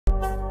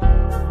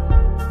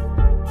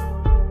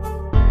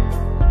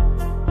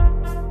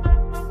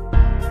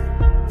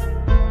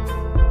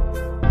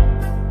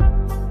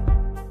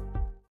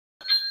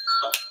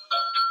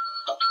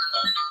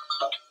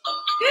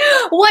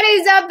What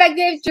is up, Bag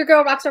Babes? It's your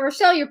girl, Rockstar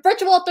Rochelle, your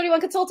virtual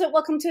 31 consultant.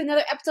 Welcome to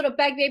another episode of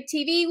Bag Babe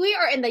TV. We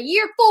are in the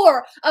year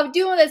 4 of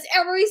doing this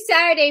every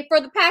Saturday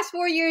for the past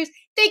 4 years.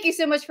 Thank you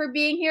so much for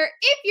being here.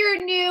 If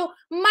you're new,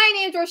 my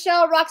name's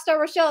Rochelle, Rockstar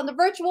Rochelle. In the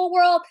virtual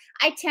world,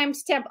 I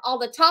timestamp all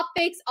the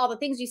topics, all the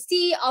things you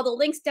see, all the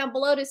links down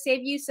below to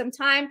save you some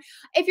time.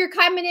 If you're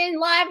coming in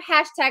live,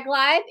 hashtag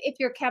live. If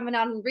you're coming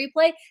on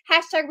replay,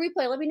 hashtag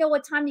replay. Let me know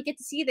what time you get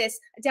to see this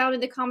down in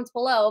the comments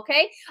below,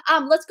 okay?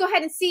 Let's go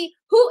ahead and see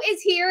who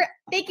is here.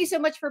 Thank you so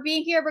much for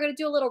being here. We're going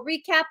to do a little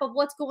recap of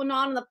what's going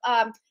on in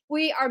the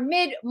we are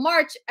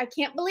mid-March. I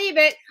can't believe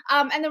it.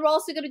 And then we're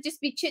also going to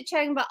just be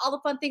chit-chatting about all the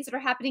fun things that are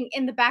happening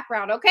in the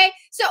background, okay?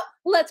 So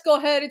let's go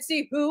ahead and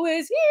see who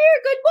is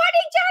here. Good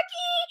morning,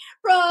 Jackie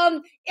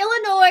from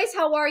Illinois.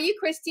 How are you?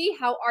 Christy,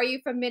 how are you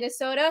from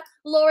Minnesota?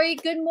 Lori,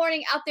 good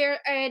morning out there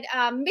in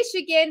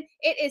Michigan.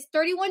 It is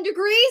 31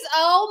 degrees.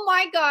 Oh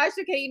my gosh.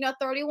 Okay, you know,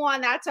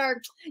 31. That's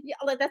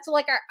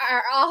like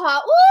our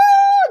aha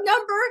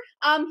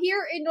number.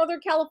 Here in Northern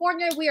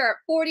California, we are at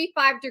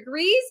 45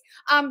 degrees.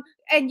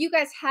 And you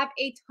guys have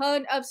a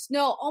ton of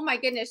snow. Oh my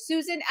goodness.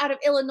 Susan out of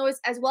Illinois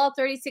as well,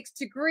 36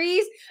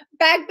 degrees.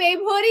 Bag Babe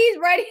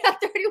hoodies, ready at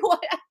 31.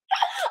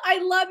 I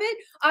love it.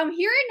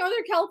 Here in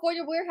Northern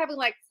California, we're having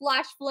like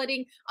flash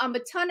flooding, a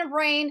ton of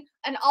rain,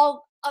 and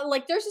all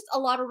like there's just a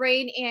lot of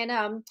rain,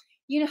 and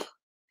you know,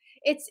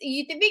 it's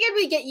you think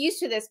we get used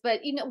to this,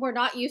 but you know we're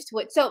not used to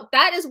it. So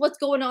that is what's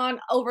going on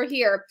over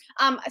here.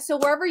 So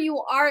wherever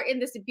you are in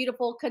this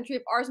beautiful country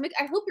of ours,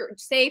 I hope you're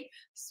safe.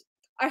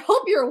 I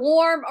hope you're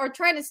warm or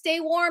trying to stay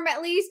warm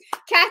at least.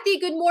 Kathy,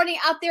 good morning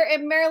out there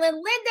in Maryland.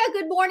 Linda,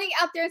 good morning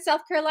out there in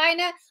South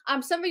Carolina.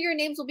 Some of your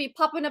names will be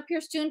popping up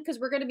here soon because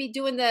we're going to be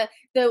doing the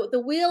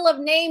wheel of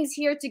names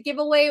here to give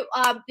away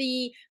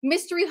the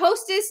mystery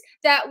hostess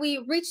that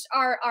we reached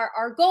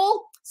our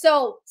goal.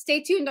 So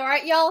stay tuned. All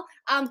right, y'all.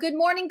 Good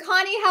morning,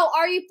 Connie. How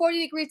are you?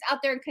 40 degrees out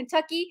there in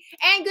Kentucky.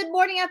 And good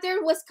morning out there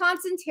in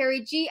Wisconsin.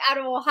 Terry G out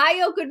of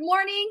Ohio. Good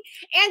morning.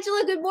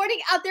 Angela, good morning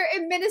out there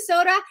in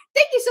Minnesota.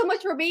 Thank you so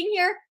much for being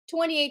here.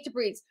 28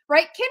 degrees,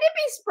 right? Can it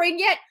be spring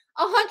yet?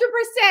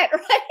 100%,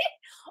 right?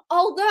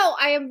 Although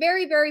I am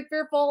very, very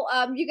fearful.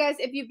 You guys,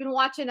 if you've been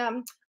watching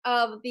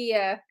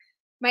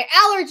my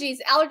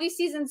allergy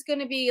season's going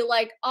to be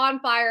like on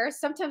fire.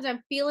 Sometimes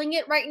I'm feeling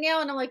it right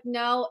now and I'm like,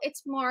 no,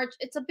 it's March.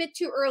 It's a bit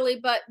too early,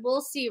 but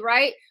we'll see,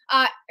 right?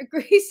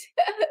 Agrees.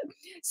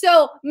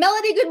 So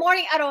Melody, good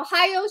morning out of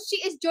Ohio. She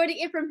is joining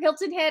in from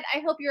Hilton Head. I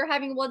hope you're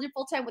having a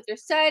wonderful time with your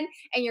son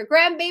and your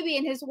grandbaby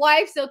and his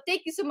wife. So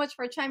thank you so much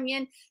for chiming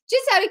in.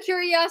 Just out of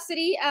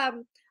curiosity,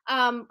 how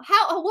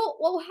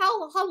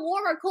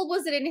warm or cold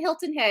was it in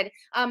Hilton Head,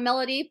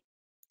 Melody?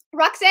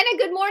 Roxana,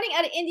 good morning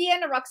out of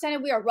Indiana. Roxana,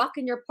 we are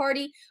rocking your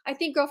party. I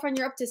think, girlfriend,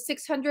 you're up to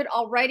 600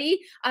 already.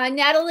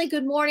 Natalie,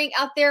 good morning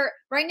out there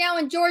right now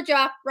in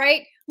Georgia,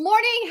 right?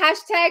 Morning,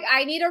 hashtag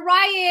I need a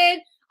ride.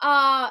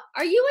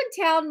 Are you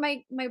in town,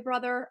 my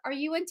brother? Are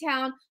you in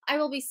town? I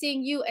will be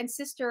seeing you and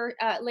sister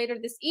later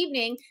this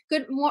evening.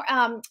 Good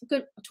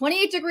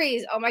 28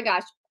 degrees. Oh my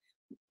gosh.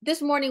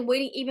 This morning,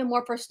 waiting even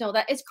more for snow.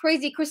 That is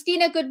crazy.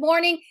 Christina, good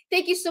morning.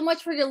 Thank you so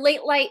much for your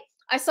late light.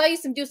 I saw you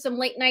do some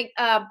late night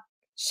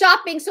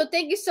shopping, so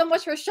thank you so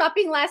much for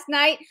shopping last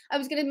night. I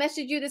was going to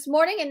message you this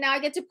morning, and now I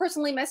get to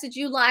personally message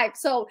you live,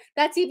 so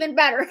that's even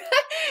better.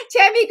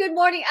 Tammy, good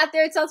morning out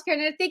there in South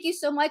Carolina. Thank you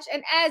so much.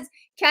 And as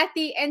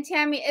Kathy and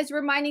Tammy is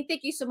reminding,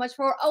 thank you so much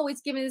for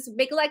always giving this a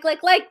big like.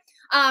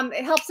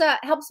 It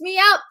helps me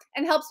out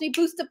and helps me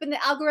boost up in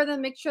the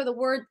algorithm, make sure the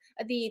word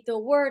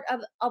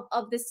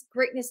of this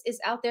greatness is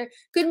out there.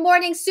 Good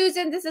morning,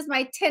 Susan. This is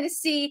my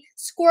Tennessee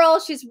squirrel.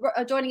 She's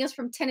joining us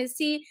from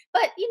Tennessee,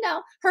 but you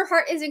know her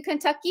heart is in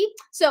Kentucky.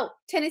 So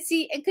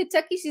Tennessee and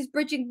Kentucky, she's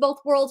bridging both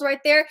worlds right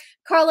there.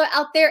 Carla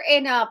out there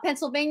in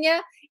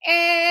Pennsylvania.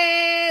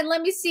 And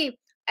let me see.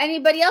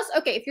 Anybody else?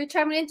 Okay, if you're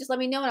chiming in, just let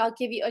me know and I'll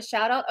give you a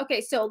shout out. Okay,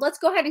 so let's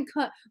go ahead and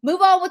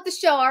move on with the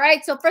show. All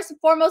right, so first and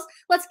foremost,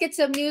 let's get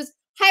some news.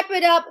 Hype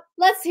it up.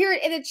 Let's hear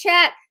it in the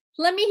chat.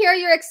 Let me hear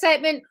your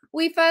excitement.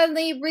 We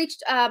finally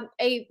reached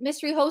a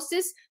mystery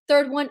hostess,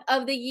 third one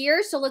of the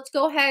year. So let's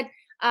go ahead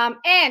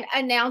and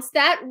announce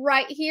that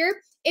right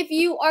here. If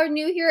you are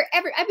new here,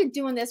 I've been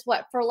doing this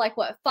for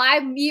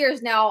 5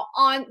 years now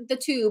on the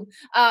tube,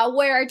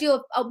 where I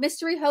do a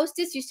mystery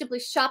hostess. You simply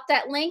shop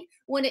that link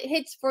when it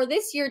hits for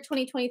this year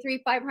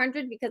 2023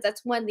 500, because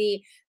that's when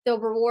the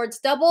rewards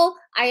double.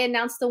 I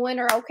announce the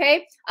winner.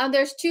 Okay,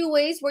 there's 2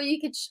 ways where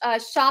you could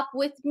shop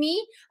with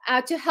me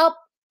to help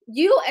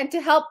you and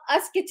to help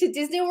us get to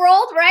Disney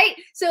World, right?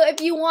 So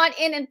if you want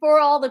in and for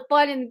all the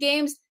fun and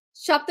games,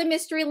 shop the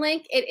mystery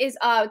link. It is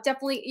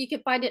definitely, you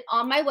can find it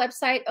on my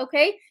website.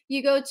 Okay,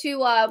 you go to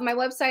my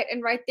website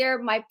and right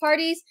there, my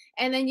parties,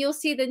 and then you'll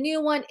see the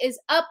new one is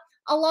up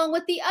along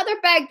with the other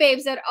bag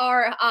babes that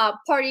are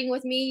partying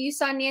with me. You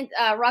saw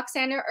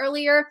Roxana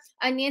earlier,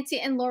 Nancy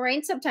and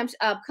Lorraine sometimes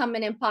come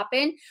in and pop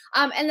in.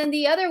 And then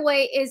the other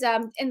way is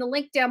in the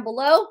link down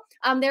below.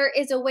 There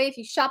is a way, if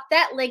you shop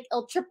that link,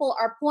 it'll triple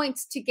our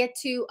points to get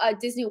to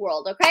Disney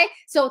World. Okay,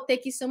 so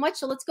thank you so much.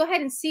 So let's go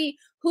ahead and see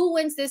who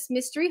wins this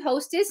mystery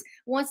hostess.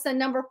 Once the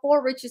number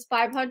 4 reaches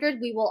 500,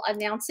 we will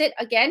announce it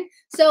again.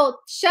 So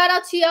shout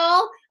out to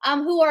y'all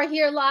who are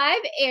here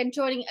live and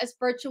joining us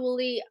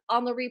virtually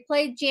on the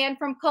replay. Jan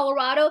from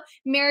Colorado,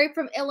 Mary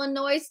from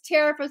Illinois,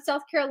 Tara from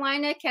South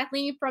Carolina,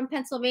 Kathleen from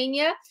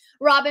Pennsylvania,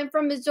 Robin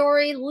from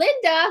Missouri,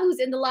 Linda, who's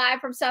in the live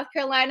from South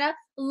Carolina,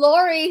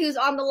 Lori, who's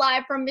on the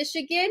live from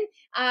Michigan.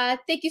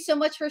 Thank you so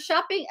much for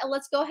shopping. And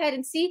let's go ahead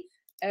and see.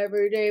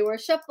 Every day we're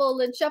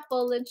shuffling,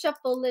 shuffling,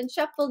 shuffling,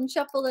 shuffling,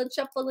 shuffling,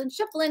 shuffling,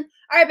 shuffling.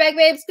 All right, bag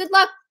babes, good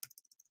luck.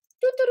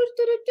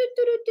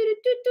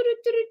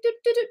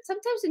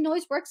 Sometimes the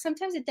noise works,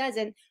 sometimes it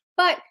doesn't.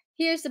 But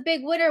here's the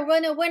big winner,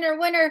 winner, winner,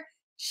 winner.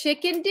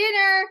 Chicken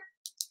dinner.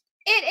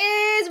 It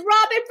is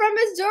Robin from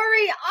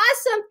Missouri.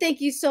 Awesome. Thank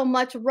you so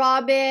much,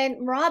 Robin.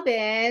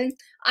 Robin,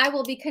 I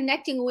will be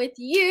connecting with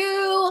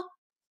you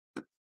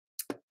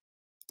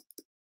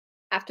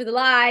after the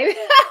live.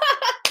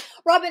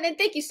 Robin, and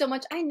thank you so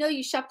much. I know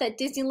you shopped at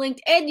Disney Link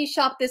and you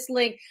shopped this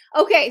link.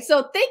 Okay,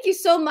 so thank you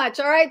so much.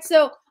 All right,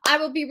 so I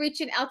will be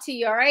reaching out to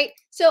you. All right,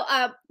 so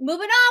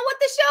moving on with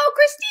the show,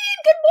 Christine.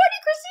 Good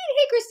morning, Christine.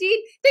 Hey, Christine.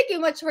 Thank you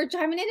much for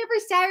chiming in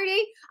every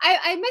Saturday.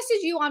 I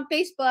messaged you on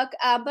Facebook,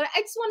 but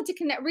I just wanted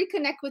to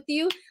reconnect with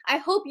you. I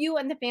hope you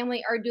and the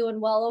family are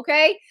doing well.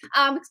 Okay.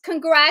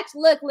 Congrats.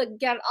 Look,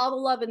 got all the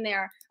love in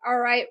there. All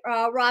right,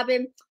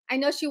 Robin. I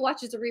know she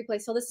watches the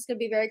replay, so this is going to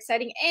be very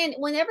exciting. And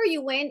whenever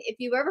you win, if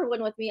you ever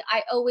win with me,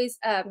 I always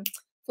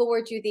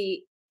forward you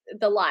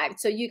the live,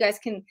 so you guys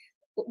can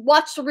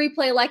watch the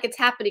replay like it's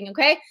happening.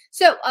 Okay,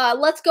 so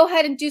let's go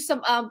ahead and do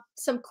some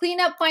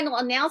cleanup, final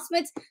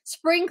announcements.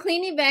 Spring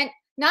clean event.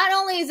 Not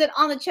only is it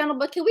on the channel,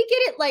 but can we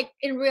get it like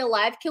in real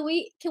life? Can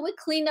we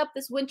clean up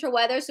this winter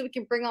weather so we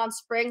can bring on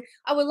spring?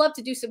 I would love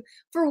to do some.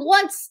 For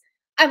once,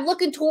 I'm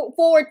looking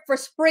forward for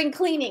spring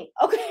cleaning.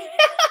 Okay,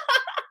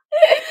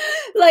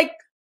 like.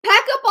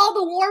 Pack up all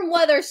the warm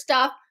weather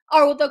stuff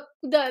or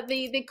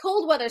the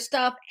cold weather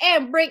stuff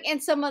and bring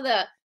in some of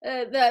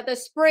the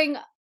spring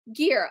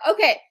gear.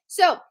 Okay,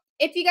 so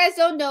if you guys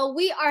don't know,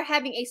 we are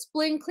having a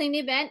spring clean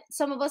event.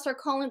 Some of us are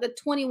calling the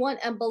 21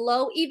 and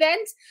below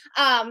event.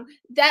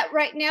 That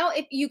right now,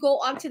 if you go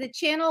onto the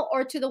channel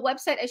or to the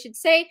website, I should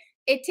say,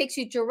 it takes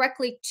you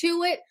directly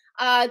to it.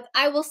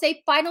 I will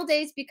say final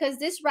days because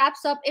this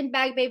wraps up in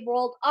Bag Babe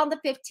World on the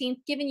 15th,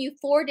 giving you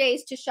 4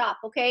 days to shop.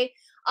 Okay,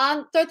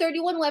 on the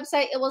 31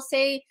 website, it will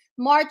say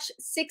March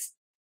 16th,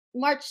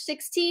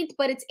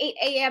 but it's 8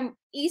 a.m.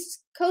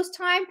 East Coast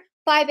time,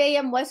 5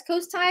 a.m. West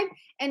Coast time.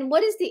 And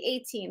what is the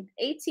 18th?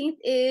 18th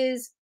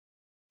is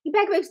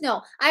Bag Babes.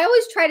 No, I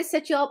always try to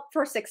set you up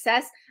for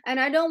success, and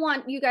I don't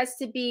want you guys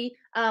to be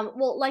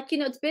well, like, you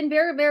know, it's been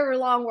very, very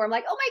long where I'm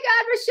like, oh my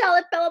God, Rochelle,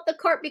 it fell off the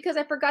cart because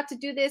I forgot to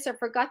do this or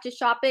forgot to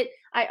shop it.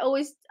 I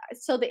always,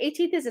 so the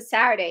 18th is a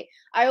Saturday.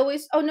 I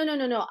always, oh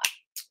no,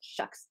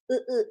 shucks.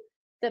 The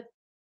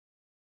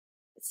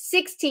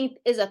 16th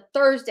is a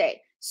Thursday.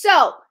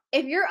 So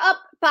if you're up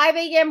 5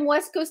 a.m.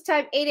 West Coast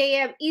time, 8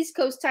 a.m. East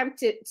Coast time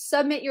to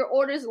submit your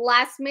orders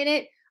last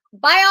minute,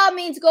 by all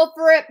means go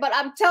for it. But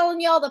I'm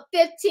telling y'all the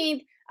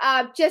 15th,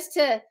 just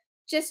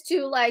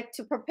to like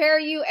to prepare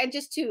you and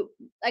just to,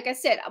 like I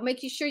said, I'll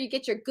make you sure you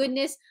get your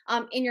goodness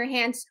in your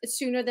hands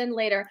sooner than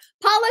later.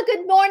 Paula,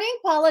 good morning.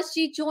 Paula,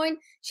 she joined.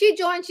 She's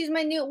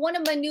my one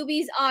of my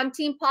newbies on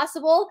Team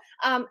Possible.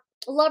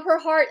 Love her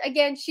heart.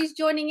 Again, she's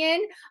joining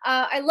in.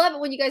 I love it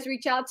when you guys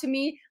reach out to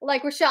me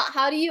like, Rochelle,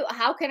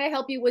 how can I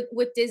help you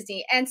with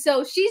Disney? And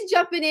so she's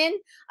jumping in.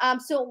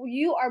 So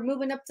you are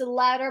moving up to the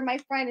ladder, my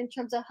friend, in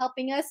terms of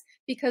helping us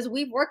because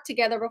we've worked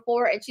together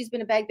before and she's been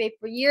a bag babe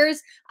for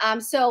years.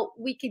 So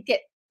we could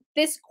get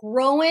this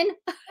growing.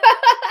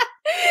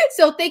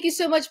 So thank you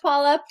so much,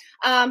 Paula.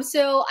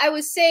 So I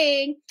was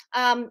saying,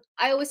 I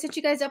always set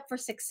you guys up for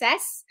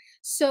success.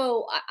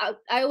 So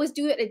I always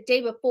do it a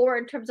day before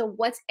in terms of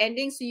what's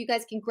ending so you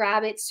guys can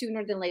grab it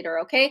sooner than later,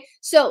 okay?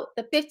 So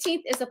the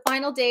 15th is the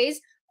final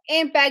days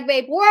in Bag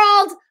Babe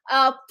World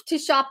to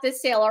shop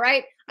this sale, all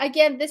right?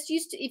 Again, this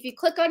used to, if you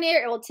click on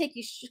here, it will take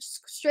you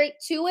straight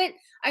to it.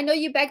 I know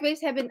you Bag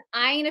Babes have been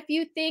eyeing a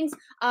few things.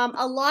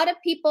 A lot of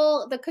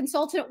people, the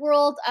consultant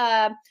world,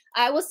 I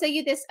will say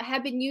you this,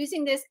 have been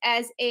using this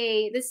as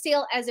this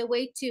sale as a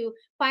way to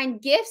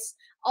find gifts.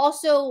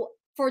 Also,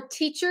 for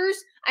teachers,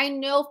 I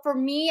know for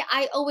me,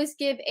 I always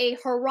give a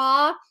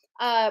hurrah.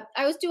 I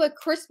always do a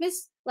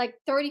Christmas, like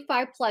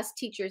 35 plus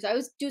teachers. I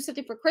always do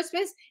something for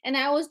Christmas and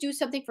I always do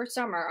something for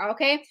summer.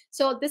 Okay.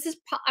 So this is,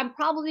 I'm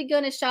probably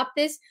going to shop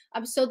this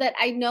so that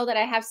I know that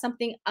I have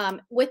something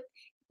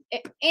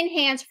in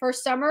hands for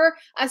summer.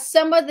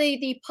 Some of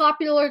the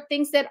popular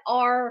things that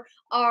are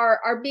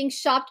being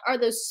shopped are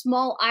those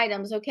small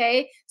items.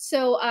 Okay.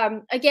 So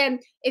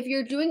again, if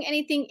you're doing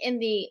anything in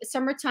the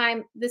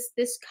summertime, this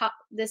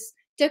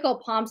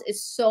Deco Palms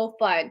is so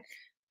fun.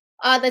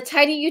 The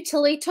tiny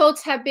utility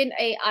totes have been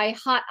a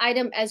hot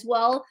item as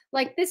well.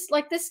 Like this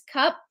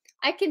cup,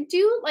 I can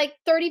do like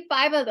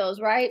 35 of those,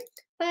 right?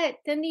 But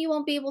then you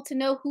won't be able to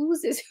know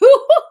whose is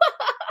who.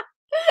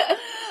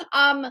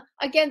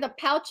 Again, the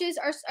pouches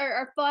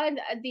are fun.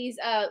 These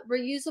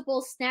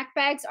reusable snack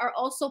bags are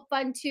also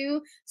fun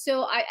too.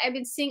 So I've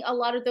been seeing a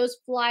lot of those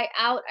fly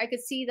out. I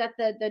could see that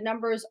the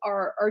numbers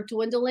are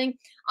dwindling.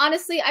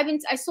 Honestly,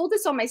 I sold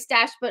this on my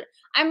stash, but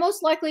I'm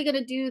most likely going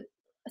to do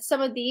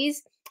some of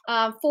these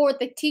for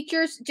the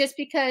teachers just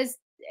because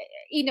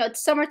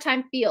it's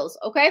summertime feels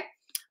okay,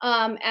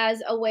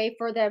 as a way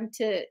for them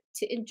to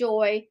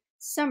enjoy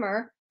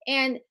summer.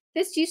 And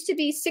this used to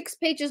be 6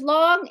 pages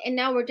long, and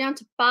now we're down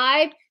to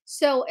 5.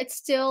 So it's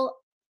still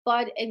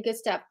fun and good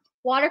stuff.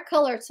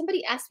 Watercolor.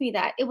 Somebody asked me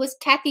that. It was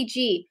Kathy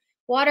G.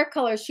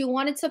 Watercolor. She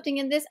wanted something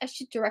in this. I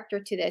should direct her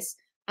to this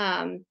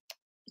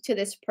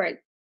print.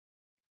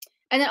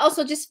 And then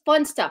also just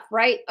fun stuff,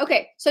 right?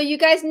 Okay, so you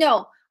guys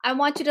know. I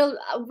want you to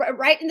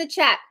write in the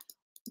chat.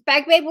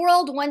 Bag Babe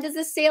World, when does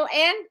this sale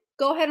end?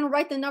 Go ahead and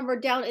write the number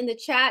down in the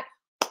chat.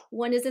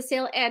 When does the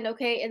sale end?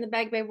 Okay, in the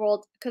Bag Babe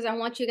World, because I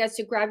want you guys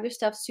to grab your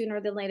stuff sooner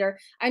than later.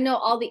 I know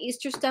all the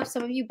Easter stuff.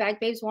 Some of you Bag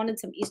Babes wanted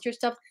some Easter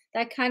stuff.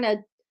 That kind of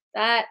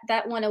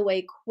that went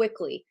away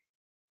quickly.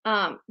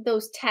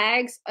 Those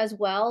tags as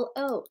well.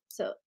 Oh,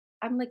 so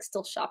I'm like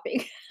still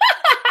shopping.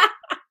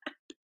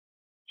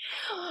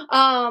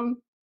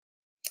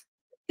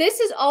 This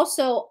is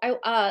also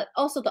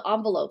also the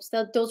envelopes.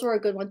 Those were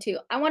a good one too.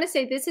 I want to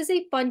say this is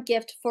a fun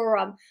gift for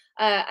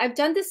I've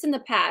done this in the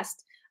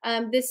past.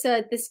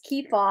 This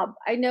key fob.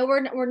 I know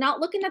we're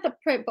not looking at the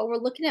print, but we're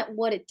looking at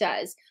what it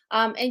does.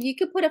 And you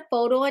could put a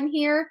photo in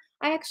here.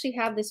 I actually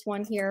have this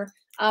one here.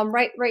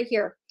 Right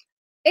here.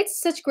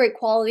 It's such great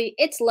quality.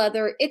 It's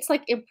leather. It's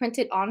like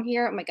imprinted on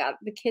here. Oh my God,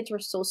 the kids were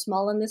so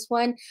small in this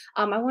one.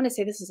 I want to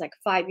say this is like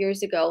 5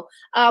 years ago.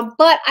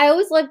 But I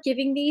always love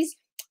giving these.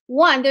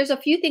 One, there's a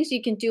few things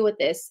you can do with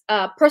this.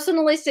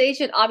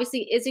 Personalization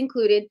obviously is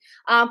included.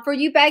 For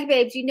you Bag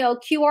Babes,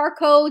 QR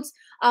codes.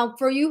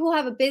 For you who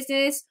have a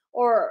business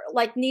or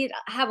like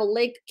have a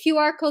link,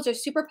 QR codes are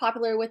super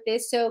popular with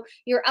this. So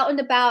you're out and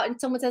about and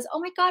someone says, "Oh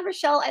my God,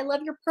 Rochelle, I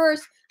love your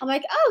purse." I'm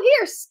like, "Oh,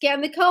 here,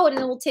 scan the code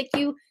and it will take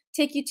you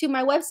to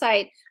my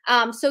website."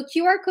 So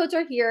QR codes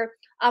are here.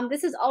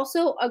 This is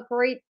also a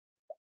great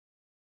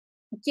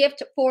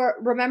gift for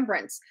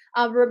remembrance.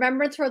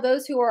 Remembrance for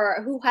those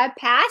who have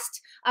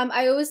passed.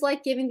 I always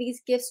like giving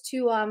these gifts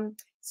to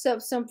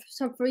some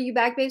for you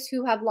Bag Babes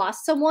who have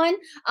lost someone.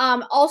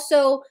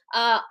 Also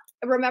a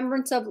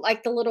remembrance of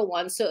like the little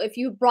ones. So if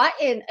you brought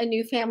in a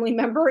new family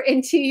member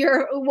into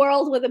your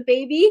world with a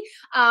baby,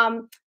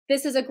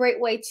 this is a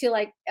great way to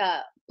like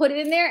put it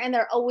in there and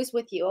they're always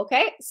with you.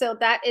 Okay, so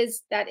that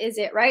is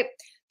it, right?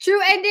 True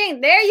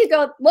ending. There you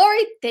go,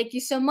 Lori. Thank you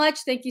so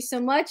much. Thank you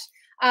so much.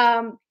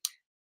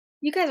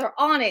 You guys are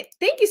on it.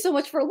 Thank you so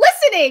much for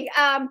listening.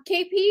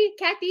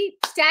 Kathy,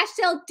 stash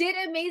sale did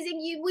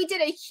amazing. We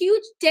did a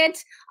huge dent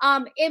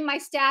in my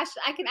stash.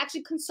 I can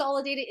actually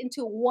consolidate it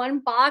into one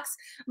box.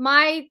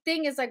 My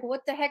thing is like, what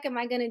the heck am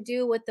I going to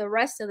do with the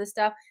rest of the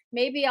stuff?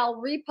 Maybe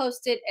I'll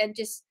repost it and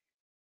just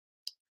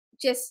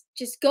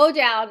go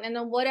down, and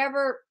then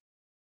whatever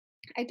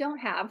I don't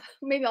have,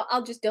 maybe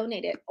I'll just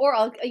donate it, or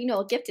I'll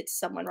gift it to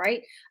someone,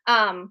 right?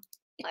 I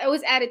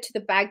always add it to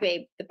the Bag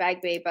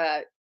Babe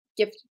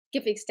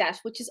gifting stash,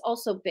 which is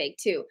also big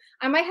too.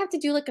 I might have to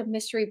do like a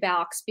mystery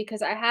box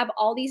because I have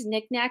all these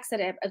knickknacks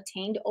that I've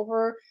obtained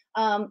over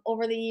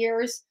the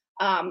years,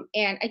 and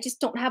I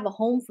just don't have a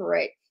home for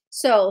it.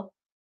 So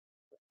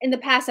in the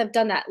past, I've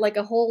done that, like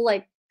a whole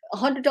like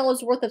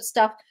 $100 worth of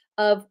stuff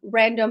of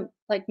random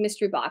like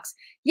mystery box.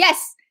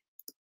 Yes,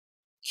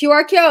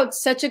 QR code,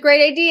 such a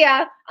great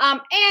idea.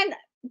 And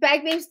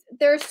Bag Babes,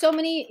 there's so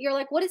many. You're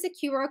like, what is a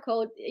QR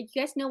code? You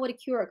guys know what a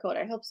QR code?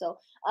 I hope so.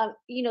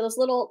 Those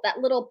little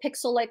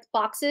pixel like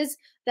boxes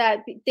that,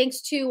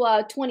 thanks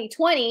to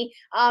 2020,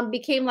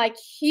 became like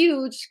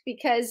huge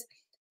because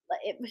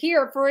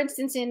here, for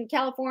instance, in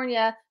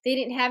California, they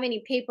didn't have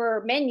any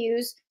paper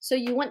menus, so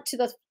you went to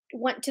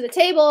the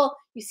table,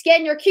 you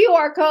scan your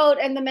QR code,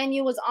 and the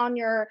menu was on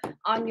your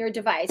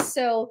device.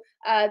 So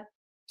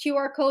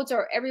QR codes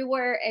are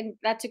everywhere, and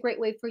that's a great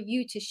way for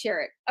you to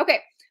share it. Okay.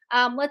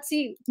 Let's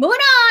see. Moving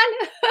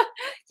on.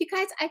 You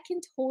guys, I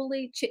can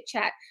totally chit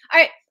chat. All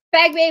right,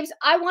 Bag Babes,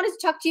 I wanted to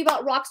talk to you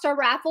about Rockstar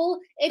Raffle.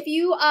 If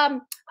you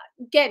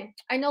again,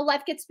 I know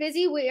life gets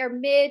busy. We are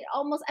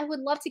almost. I would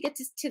love to get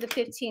to the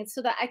 15th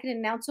so that I can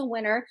announce a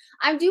winner.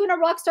 I'm doing a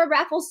Rockstar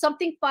Raffle,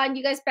 something fun.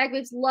 You guys, Bag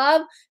Babes,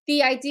 love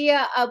the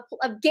idea of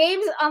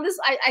games on this.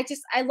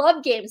 I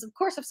love games, of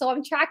course. So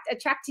I'm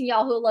attracting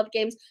y'all who love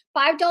games.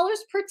 $5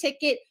 per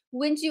ticket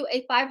wins you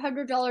a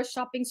 $500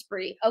 shopping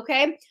spree.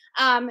 Okay.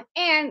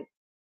 And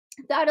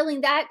not only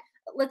that,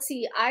 let's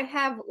see, I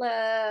have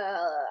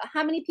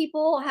how many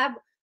people have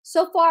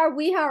so far?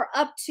 We are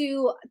up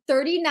to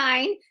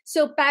 39.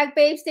 So Bag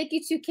Babes, thank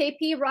you to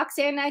KP,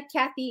 Roxana,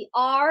 Kathy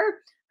R,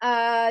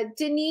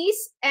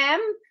 Denise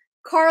M,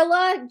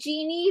 Carla,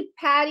 Jeannie,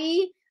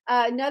 Patty,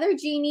 another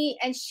Jeannie,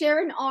 and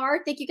Sharon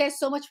R. Thank you guys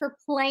so much for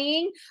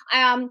playing.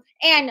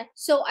 And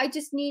so I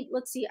just need,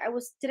 let's see,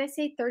 did I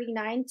say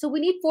 39? So we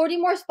need 40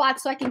 more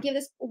spots so I can give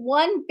this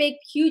one big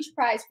huge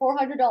prize,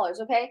 $400.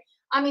 Okay,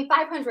 I mean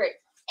 500.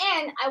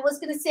 And I was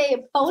going to say a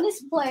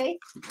bonus play.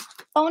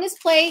 Bonus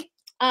play.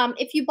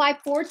 If you buy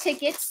 4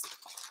 tickets,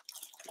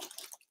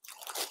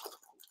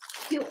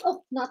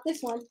 not this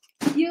one.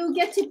 You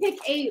get to pick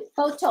a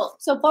boat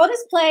tote. So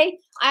bonus play.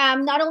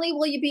 Not only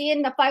will you be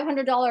in the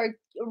 $500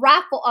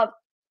 raffle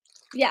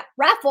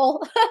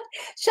raffle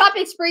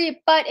shopping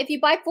spree, but if you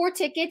buy 4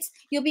 tickets,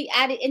 you'll be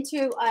added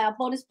into a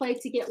bonus play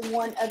to get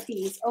one of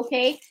these,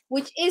 okay,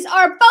 which is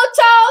our boat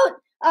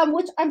tote,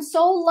 which I'm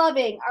so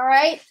loving. All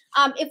right,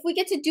 if we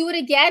get to do it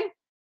again,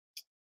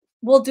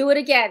 we'll do it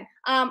again.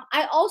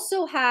 I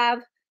also have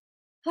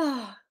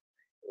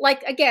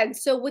like, again,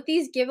 so with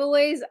these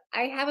giveaways,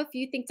 I have a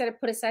few things that I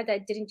put aside that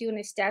I didn't do in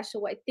a stash,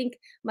 so I think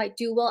might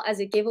do well as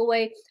a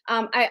giveaway.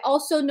 I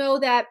also know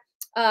that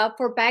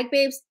for Bag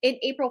Babes, in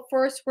April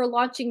 1st, we're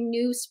launching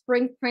new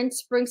spring prints,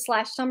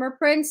 spring/summer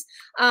prints.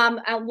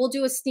 And we'll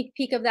do a sneak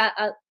peek of that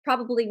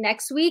probably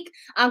next week,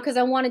 because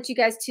I wanted you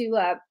guys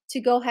to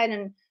go ahead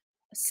and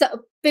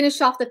finish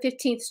off the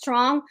 15th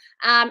strong.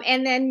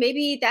 And then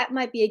maybe that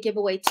might be a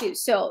giveaway too.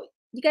 So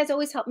you guys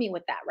always help me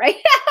with that, right?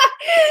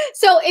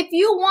 So if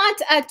you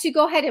want to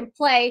go ahead and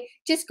play,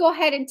 just go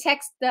ahead and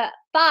text the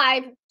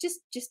 5,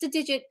 just a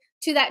digit,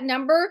 to that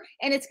number,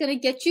 and it's going to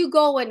get you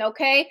going.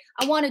 Okay,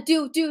 I want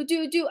to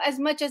do as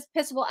much as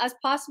possible as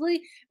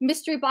possibly.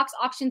 Mystery box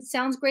auction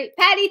sounds great.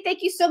 Patty,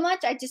 thank you so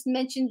much. I just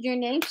mentioned your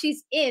name.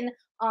 She's in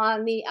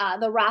on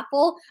the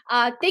raffle.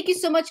 Thank you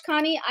so much,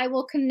 Connie. I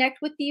will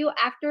connect with you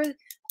after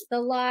the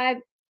live.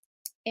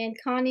 And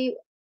Connie,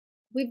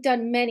 we've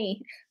done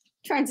many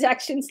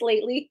transactions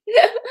lately.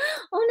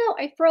 Oh no,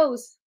 I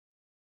froze.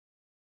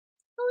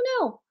 Oh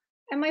no,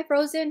 am I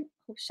frozen?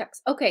 Oh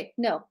shucks. Okay,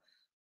 no.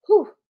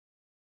 Whew.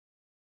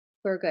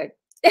 We're good.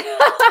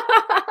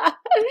 I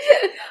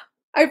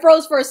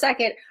froze for a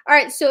second. All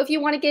right, so if you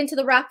want to get into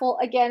the raffle,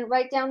 again,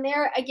 right down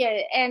there, I get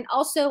it. And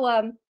also,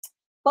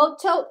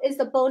 boat tote is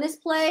the bonus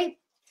play.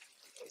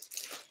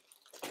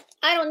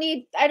 I don't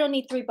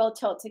need 3 boat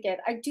totes again.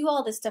 I do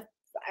all this stuff.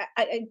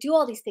 I do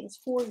all these things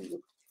for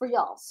you, for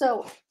y'all.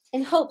 So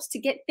in hopes to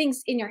get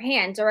things in your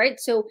hands. All right.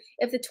 So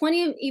if the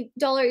 $20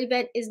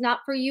 event is not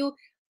for you,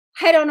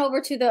 head on over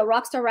to the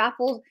Rockstar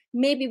Raffles.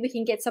 Maybe we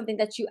can get something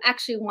that you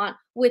actually want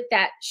with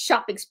that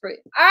shopping spree.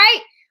 All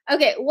right.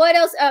 Okay. What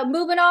else?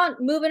 Moving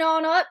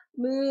on up.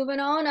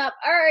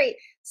 All right.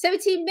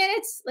 17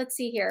 minutes. Let's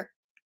see here.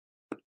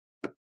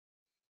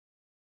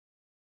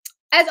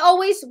 As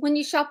always, when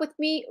you shop with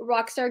me,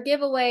 Rockstar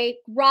giveaway.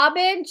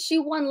 Robin, she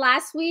won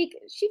last week.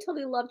 She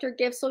totally loved her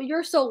gift. So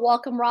you're so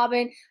welcome,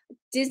 Robin.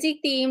 Disney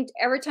themed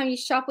every time you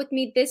shop with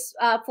me this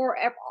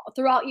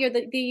throughout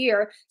the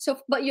year. So,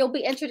 but you'll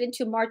be entered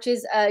into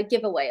March's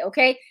giveaway,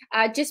 okay?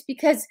 Just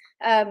because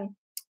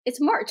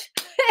it's March.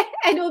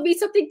 And it will be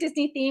something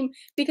Disney themed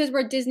because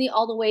we're Disney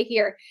all the way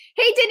here.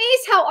 Hey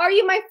Denise, how are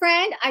you, my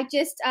friend? I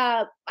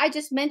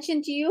just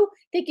mentioned to you.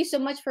 Thank you so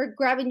much for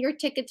grabbing your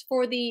tickets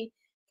for the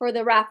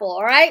raffle.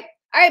 All right,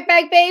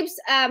 Bag Babes.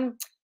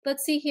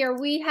 Let's see here.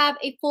 We have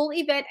a full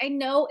event. I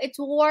know it's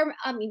warm.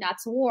 I mean, not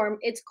so warm.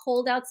 It's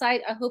cold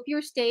outside. I hope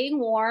you're staying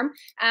warm.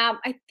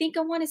 I think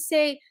I want to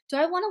say, do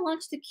I want to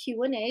launch the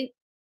Q&A?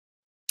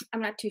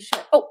 I'm not too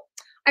sure. Oh,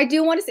 I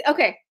do want to say,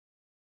 okay.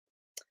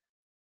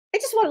 I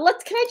just want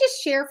to can I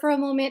just share for a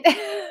moment?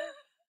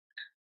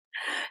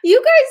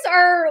 You guys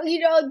are,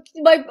 you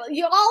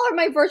all are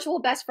my virtual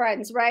best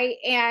friends, right?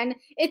 And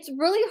it's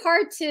really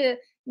hard to,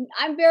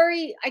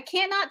 I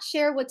cannot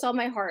share what's on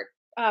my heart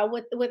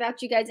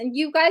without you guys. And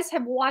you guys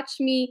have watched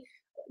me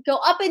go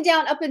up and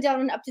down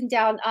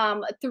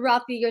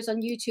throughout the years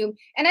on YouTube.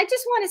 And I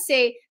just want to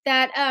say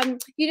that,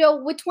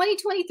 with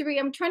 2023,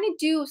 I'm trying to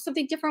do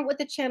something different with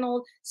the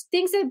channel,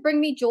 things that bring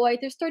me joy.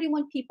 There's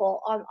 31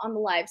 people on the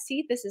live.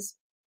 See, this is,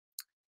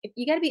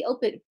 you got to be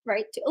open,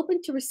 right?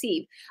 Open to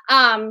receive.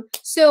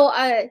 So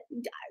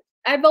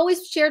I've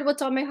always shared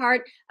what's on my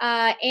heart.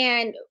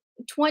 And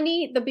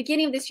the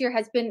beginning of this year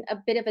has been a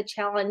bit of a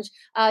challenge,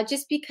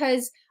 just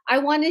because I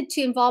wanted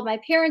to involve my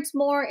parents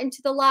more into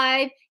the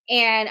live.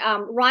 And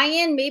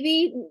Ryan,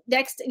 maybe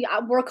next,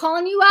 we're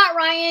calling you out,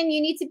 Ryan.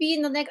 You need to be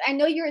in the next. I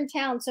know you're in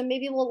town, so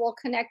maybe we'll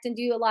connect and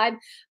do a live.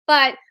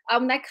 But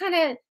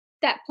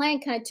that plan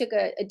kind of took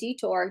a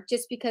detour,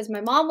 just because my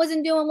mom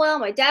wasn't doing well,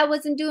 my dad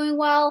wasn't doing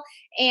well.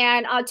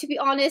 And to be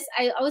honest,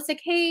 I was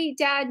like, hey,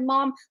 Dad,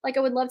 Mom, like,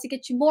 I would love to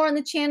get you more on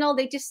the channel.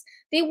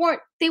 They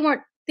weren't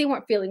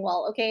feeling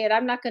well. Okay. And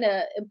I'm not going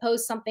to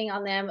impose something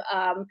on them,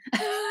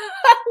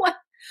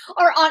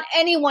 or on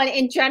anyone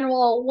in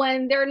general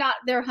when they're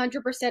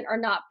 100% are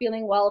not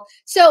feeling well.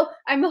 So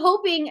I'm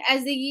hoping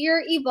as the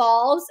year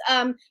evolves,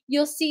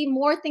 you'll see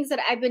more things that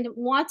I've been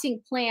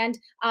wanting planned,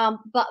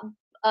 but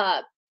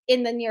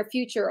in the near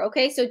future.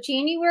 Okay, so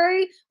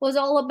January was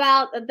all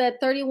about the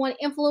 31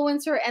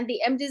 influencer and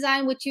the M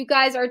design, which you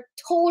guys are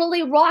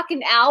totally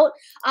rocking out.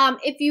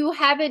 If you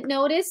haven't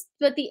noticed,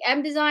 but the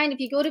M design, if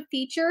you go to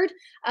featured,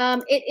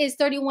 it is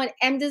 31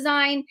 M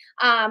design.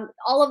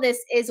 All of this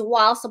is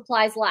while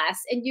supplies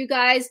last, and you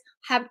guys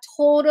have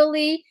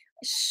totally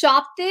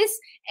shop this,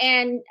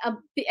 and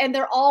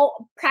they're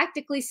all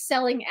practically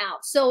selling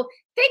out. So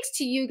thanks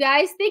to you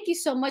guys. Thank you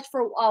so much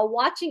for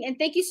watching, and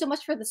thank you so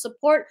much for the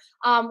support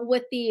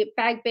with the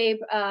Bag Babe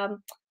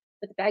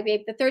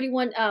the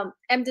 31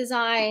 M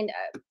design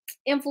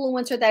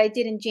influencer that I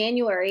did in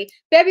January.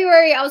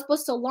 February, I was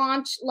supposed to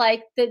launch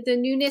like the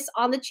newness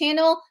on the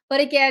channel, but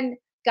again,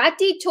 got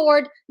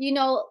detoured. You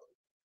know,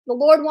 the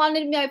Lord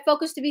wanted my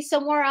focus to be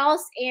somewhere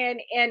else, and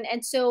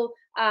so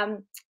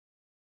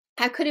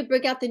I couldn't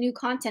bring out the new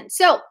content.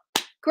 So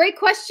great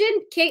question,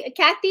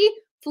 Kathy.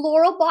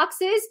 Floral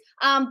boxes.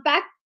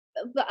 Back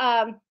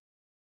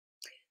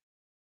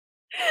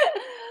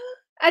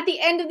at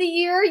the end of the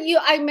year,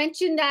 I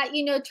mentioned that,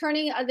 you know,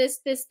 turning this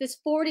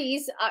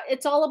 40s,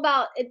 it's all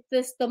about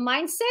the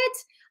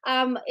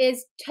mindset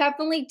is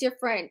definitely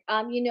different.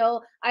 You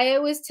know, I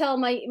always tell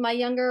my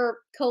younger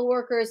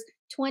coworkers,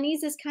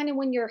 20s is kind of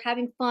when you're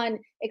having fun,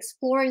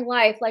 exploring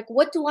life. Like,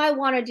 what do I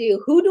want to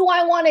do? Who do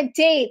I want to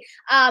date?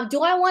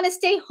 Do I want to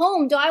stay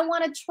home? Do I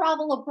want to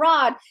travel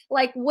abroad?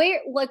 Like,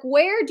 where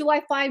do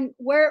I find,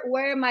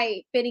 where am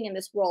I fitting in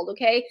this world?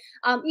 Okay.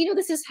 You know,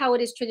 this is how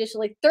it is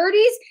traditionally.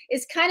 30s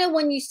is kind of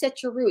when you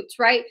set your roots,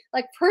 right?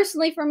 Like,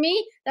 personally for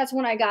me, that's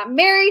when I got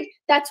married.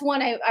 That's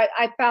when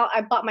I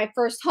bought my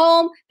first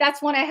home.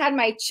 That's when I had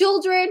my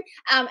children.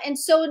 And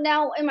so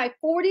now in my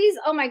 40s,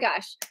 oh my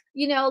gosh,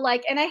 you know,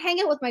 like, and I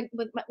hang out with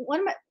one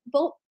of my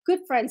both good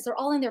friends. They're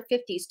all in their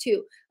 50s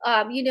too.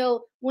 You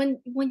know, when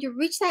you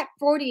reach that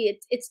 40,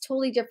 it's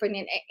totally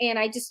different. And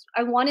I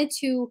wanted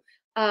to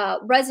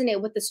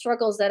resonate with the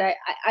struggles that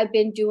I've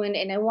been doing,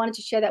 and I wanted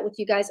to share that with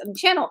you guys on the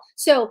channel.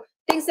 So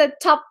things that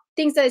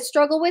I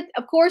struggle with,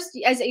 of course,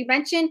 as you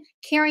mentioned,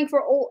 caring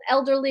for old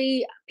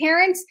elderly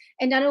parents,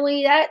 and not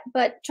only that,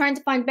 but trying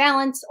to find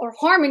balance or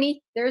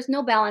harmony. There is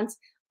no balance.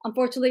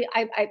 Unfortunately,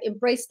 I've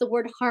embraced the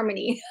word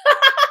harmony.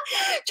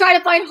 Try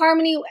to find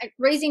harmony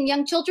raising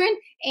young children,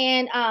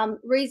 and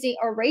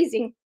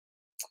raising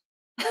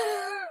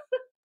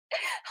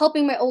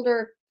helping my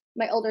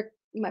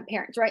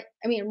parents, right?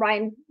 I mean,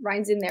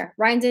 Ryan's in there.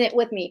 Ryan's in it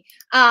with me.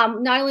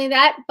 Not only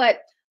that,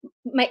 but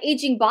my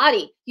aging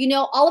body. You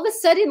know, all of a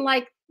sudden,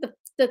 like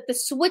the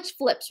switch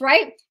flips,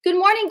 right? Good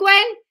morning,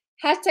 Gwen.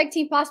 Hashtag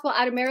Team Possible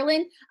out of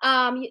Maryland.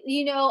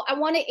 You know, I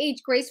want to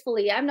age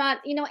gracefully. I'm not,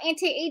 you know,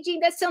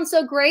 anti-aging. That sounds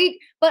so great,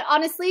 but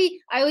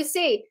honestly, I always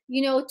say,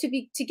 you know,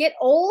 to get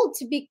old,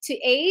 to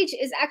age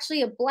is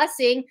actually a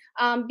blessing,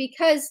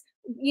 because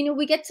you know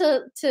we get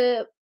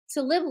to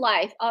live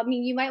life. I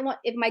mean, you might want,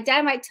 if my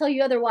dad might tell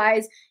you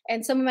otherwise,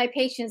 and some of my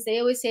patients, they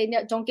always say,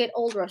 no, don't get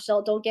old,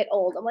 Rochelle, don't get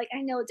old. I'm like, I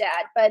know,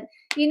 Dad, but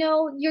you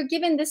know, you're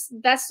given this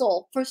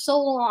vessel for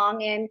so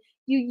long, and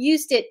you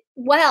used it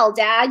well,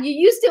 Dad. You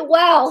used it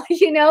well,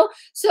 you know.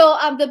 So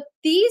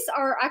these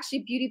are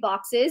actually beauty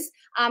boxes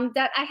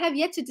that I have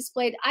yet to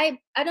display. I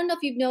don't know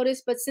if you've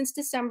noticed, but since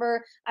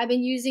December, I've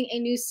been using a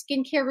new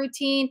skincare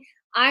routine.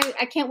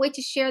 I can't wait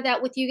to share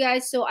that with you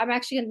guys. So I'm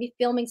actually going to be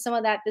filming some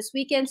of that this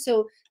weekend.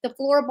 So the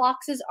floral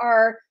boxes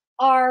are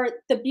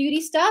the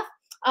beauty stuff.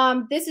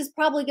 This is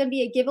probably going to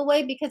be a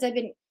giveaway because I've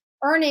been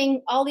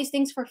earning all these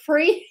things for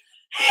free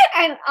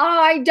and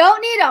I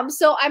don't need them.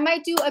 So I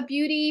might do a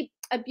beauty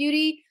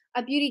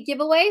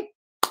giveaway.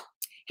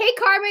 Hey,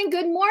 Carmen,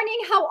 good morning.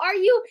 How are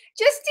you?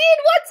 Justine,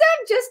 what's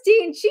up,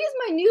 Justine? She's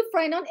my new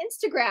friend on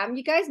Instagram.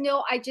 You guys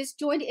know I just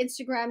joined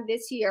Instagram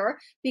this year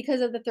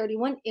because of the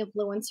 31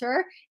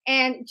 influencer.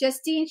 And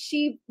Justine,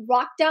 she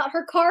rocked out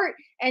her cart,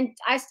 and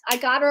I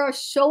got her a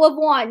show of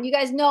one. You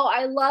guys know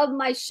I love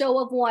my show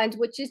of ones,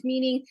 which is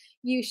meaning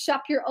you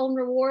shop your own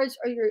rewards,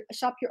 or you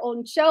shop your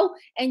own show,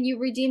 and you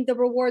redeem the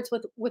rewards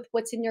with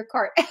what's in your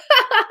cart.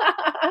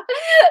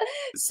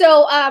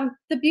 So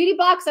the beauty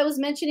box I was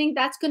mentioning,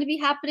 that's going to be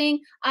happening.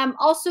 I'm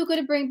also going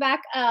to bring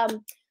back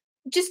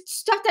just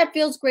stuff that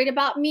feels great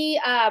about me.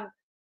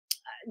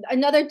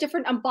 Another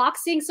different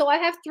unboxing. So I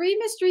have 3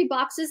 mystery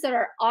boxes that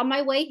are on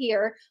my way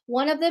here.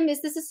 One of them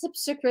is, this is a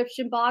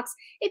subscription box.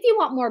 If you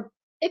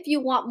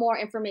want more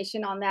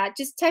information on that,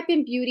 just type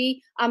in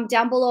beauty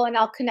down below and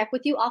I'll connect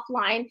with you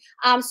offline.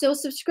 So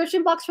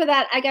subscription box for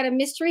that. I got a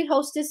mystery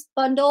hostess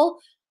bundle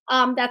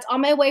that's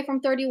on my way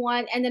from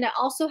 31. And then I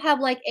also have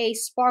like a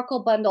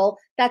sparkle bundle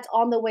that's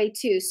on the way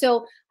too.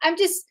 So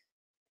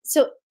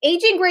so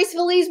aging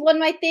gracefully is one of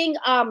my thing.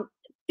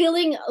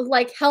 Feeling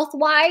like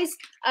health-wise,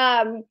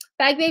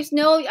 Bag Babes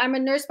know I'm a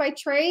nurse by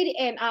trade,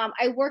 and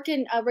I work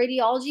in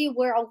radiology,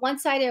 where on one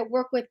side I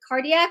work with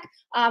cardiac.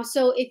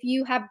 So if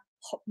you have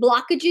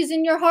blockages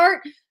in your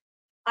heart,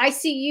 I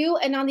see you,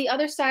 and on the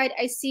other side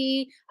I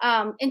see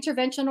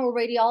interventional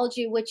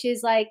radiology, which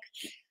is like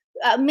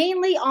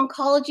mainly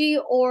oncology,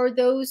 or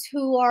those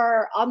who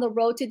are on the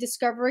road to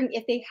discovering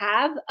if they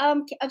have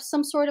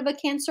some sort of a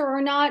cancer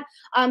or not,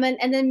 and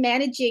then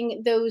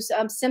managing those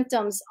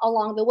symptoms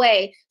along the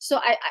way. So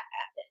I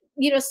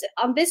you know,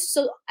 on this,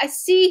 so I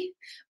see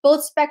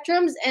both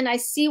spectrums, and I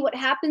see what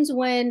happens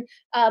when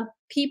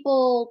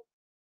people,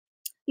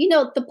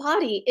 the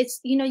body, it's,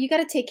 you got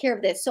to take care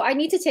of this. So I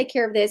need to take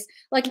care of this.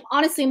 Like,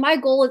 honestly, my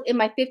goal is in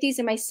my 50s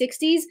and my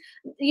 60s,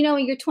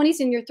 in your 20s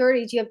and your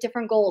 30s, you have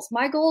different goals.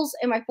 My goals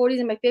in my 40s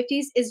and my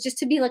 50s is just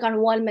to be like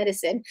on one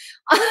medicine.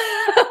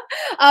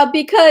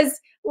 Because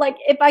like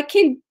if I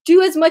can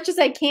do as much as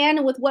I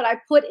can with what I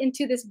put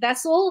into this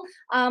vessel,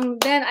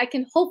 then I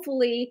can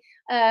hopefully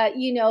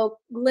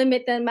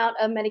limit the amount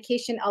of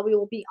medication we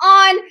will be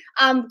on.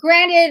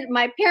 Granted,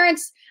 my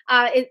parents,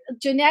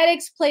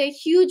 genetics play a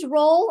huge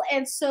role,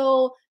 and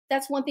so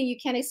that's one thing you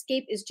can't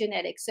escape is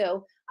genetics.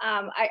 So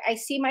I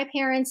see my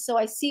parents, so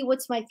I see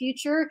what's my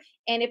future,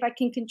 and if I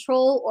can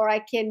control or I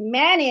can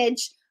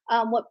manage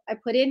what I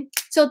put in.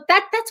 So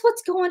that's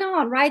what's going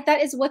on, right?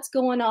 That is what's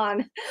going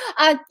on.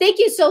 Thank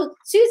you. So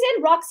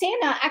Susan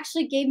Roxana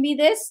actually gave me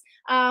this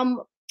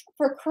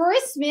for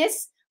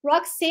Christmas.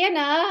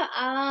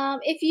 Roxana,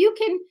 if you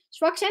can,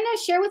 Roxana,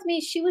 share with me.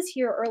 She was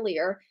here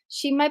earlier.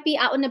 She might be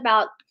out and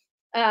about.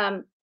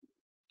 Let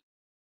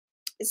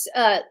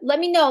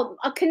me know.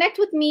 Connect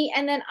with me,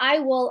 and then I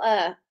will.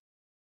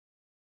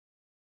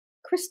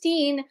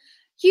 Christine,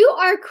 you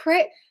are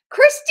Christine.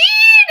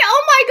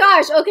 Oh my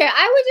gosh. Okay,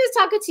 I was just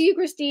talking to you,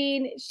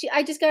 Christine.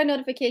 I just got a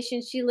notification.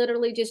 She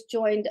literally just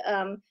joined.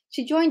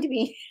 She joined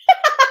me.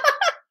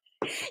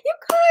 You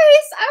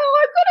guys,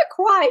 I'm gonna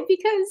cry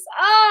because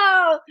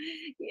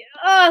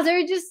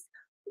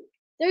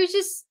there's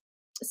just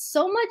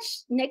so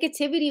much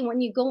negativity when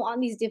you go on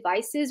these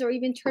devices or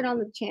even turn on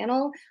the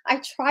channel.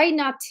 I try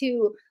not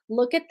to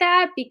look at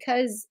that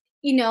because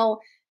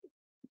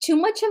too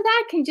much of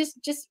that can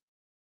just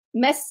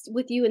mess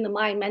with you in the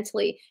mind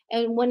mentally,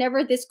 and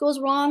whenever this goes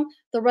wrong,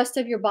 the rest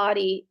of your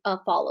body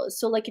follows.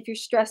 So like if you're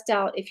stressed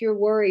out, if you're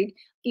worried,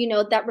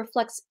 that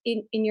reflects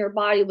in your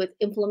body with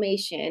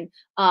inflammation.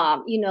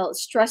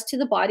 Stress to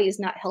the body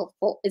is not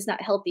helpful, is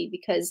not healthy,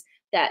 because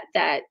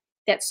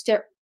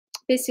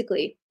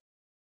basically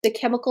the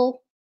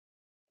chemical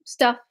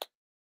stuff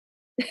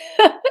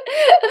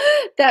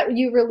that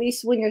you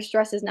release when your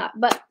stress is not.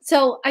 But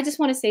so I just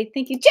want to say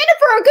thank you.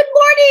 Jennifer, good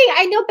morning.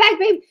 I know Bag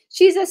Babe,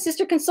 she's a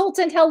sister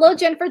consultant. Hello,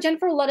 Jennifer.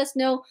 Jennifer, let us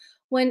know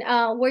when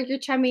where you're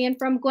chiming in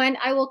from. Gwen,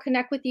 I will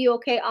connect with you,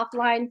 okay,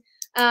 offline.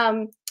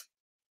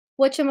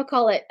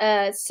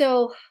 Whatchamacallit?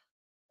 So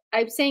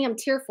I'm saying I'm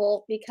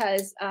tearful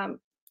because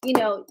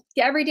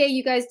every day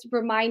you guys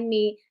remind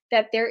me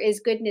that there is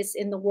goodness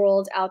in the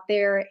world out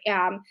there.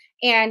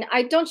 And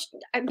I don't,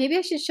 maybe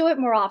I should show it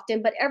more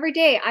often, but every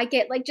day I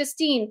get like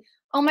Justine,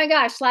 oh my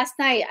gosh, last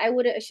night I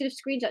should have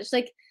screenshot. She's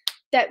like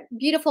that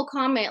beautiful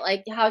comment,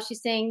 like how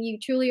she's saying you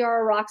truly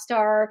are a rock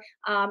star.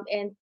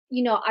 And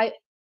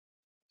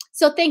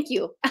so thank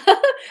you.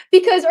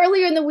 Because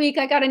earlier in the week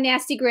I got a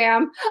nasty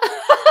gram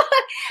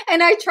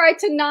and I tried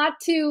to not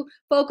to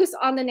focus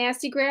on the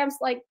nasty grams.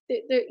 Like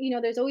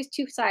there's always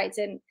two sides.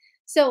 And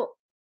so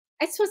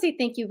I just want to say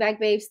thank you, Bag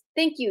Babes.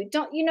 Thank you.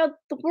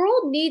 The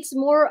world needs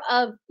more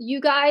of you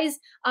guys.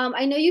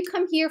 I know you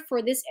come here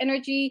for this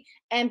energy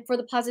and for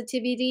the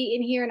positivity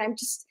in here, and I'm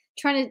just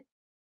trying to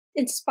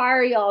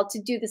inspire y'all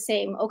to do the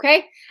same,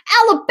 okay?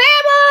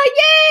 Alabama,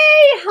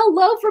 yay!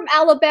 Hello from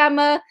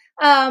Alabama.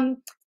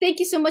 Thank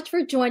you so much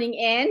for joining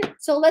in.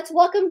 So let's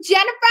welcome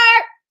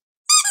Jennifer.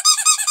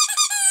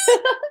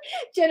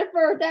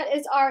 Jennifer,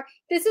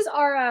 this is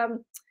our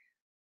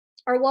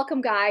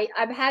welcome guy.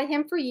 I've had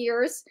him for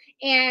years,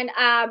 and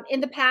in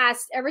the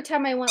past, every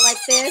time I went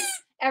like this,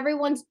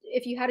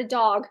 if you had a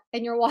dog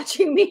and you're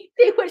watching me,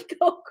 they would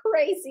go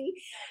crazy.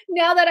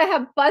 Now that I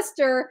have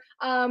Buster,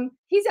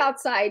 he's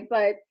outside,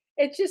 but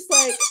it's just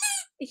like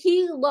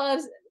he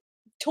loves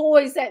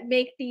toys that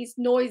make these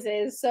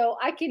noises. So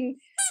I'm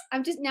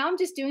just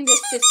doing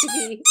this just to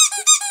be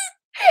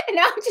and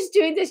now I'm just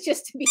doing this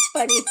just to be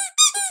funny.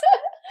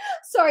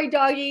 Sorry,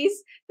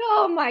 doggies.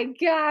 Oh my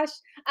gosh.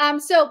 I'm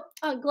so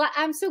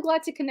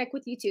glad to connect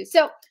with you too.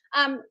 So,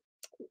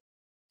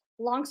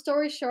 long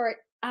story short,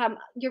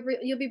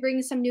 you'll be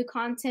bringing some new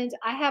content.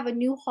 I have a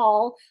new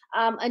haul.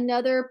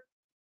 Another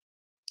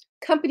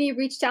company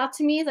reached out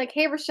to me like,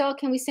 hey, Rochelle,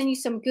 can we send you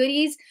some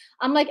goodies?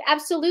 I'm like,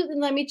 absolutely.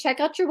 Let me check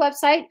out your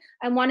website.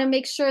 I want to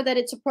make sure that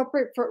it's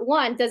appropriate. For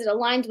one, does it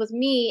align with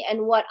me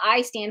and what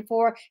I stand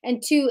for?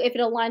 And two, if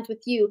it aligns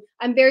with you.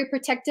 I'm very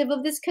protective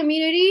of this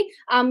community.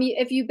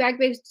 If you Bag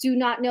Babes do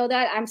not know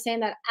that, I'm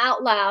saying that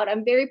out loud.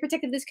 I'm very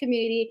protective of this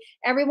community.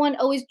 Everyone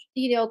always,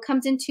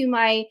 comes into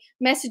my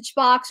message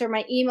box or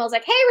my emails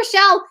like, hey,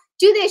 Rochelle,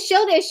 do this,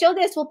 show this,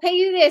 we'll pay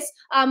you this.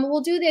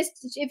 We'll do this.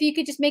 If you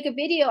could just make a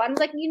video. I'm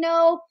like,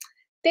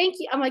 thank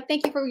you. I'm like,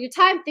 thank you for your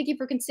time. Thank you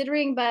for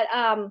considering, but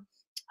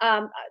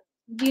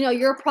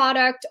your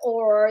product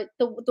or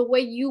the way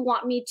you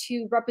want me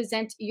to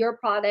represent your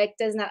product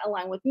does not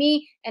align with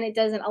me, and it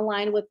doesn't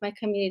align with my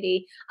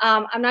community.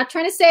 I'm not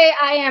trying to say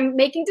I am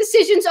making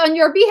decisions on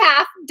your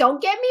behalf.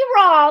 Don't get me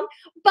wrong,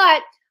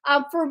 but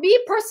for me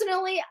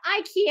personally,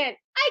 I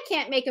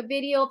can't make a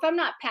video if I'm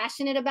not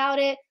passionate about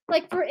it.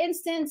 Like for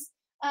instance,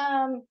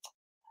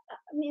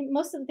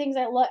 most of the things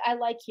I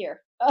like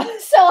here,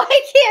 so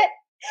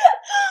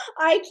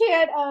I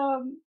can't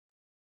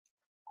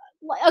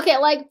Okay,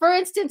 like for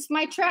instance,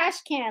 my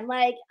trash can.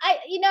 Like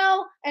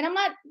and I'm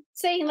not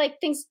saying like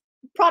things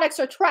products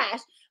are trash,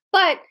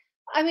 but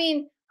I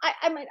mean,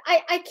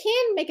 I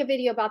can make a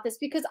video about this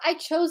because I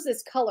chose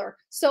this color.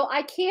 So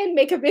I can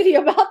make a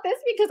video about this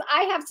because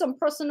I have some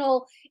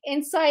personal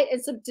insight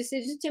and some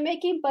decisions to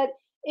making. But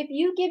if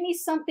you give me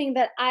something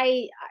that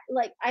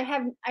like,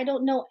 I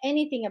don't know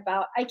anything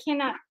about, I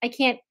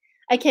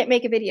can't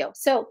make a video.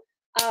 So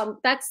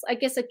that's, I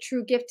guess, a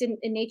true gift in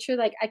nature.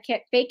 Like I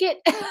can't fake it.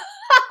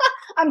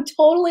 I'm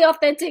totally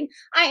authentic.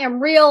 I am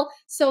real.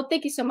 So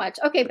thank you so much.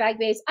 Okay, bag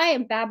babes, I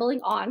am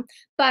babbling on,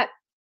 but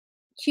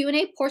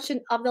Q&A portion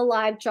of the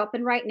live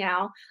dropping right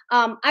now.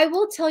 I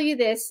will tell you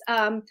this.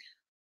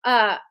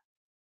 Uh,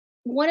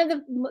 One of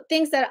the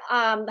things that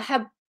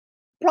have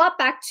brought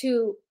back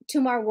to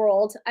my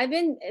world. I've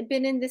been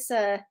in this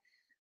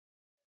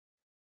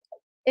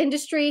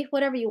industry,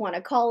 whatever you want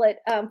to call it,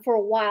 for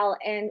a while.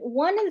 And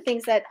one of the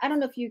things that I don't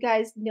know if you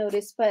guys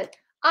noticed, but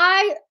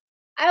I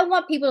I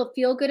want people to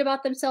feel good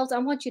about themselves. I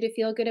want you to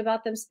feel good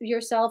about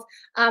yourself.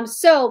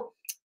 So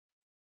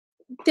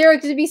there are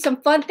going to be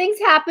some fun things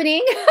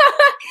happening.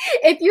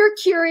 If you're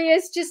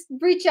curious, just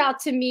reach out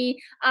to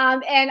me,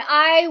 and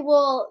I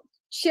will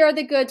share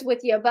the goods with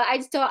you. But I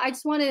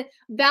just want to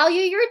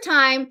value your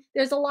time.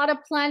 There's a lot of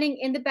planning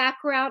in the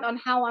background on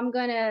how I'm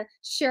going to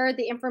share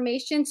the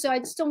information. So I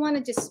just don't want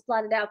to just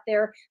splat it out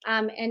there,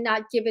 and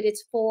not give it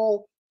its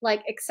full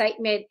like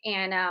excitement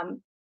and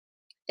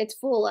its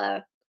full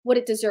what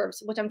it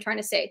deserves, what I'm trying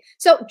to say.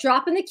 So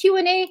drop in the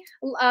Q&A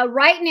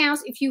right now.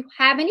 If you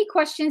have any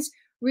questions,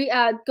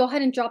 go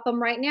ahead and drop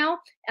them right now.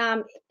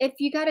 If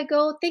you gotta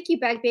go, thank you,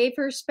 Bag Babe,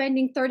 for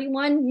spending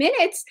 31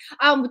 minutes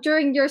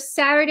during your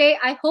Saturday.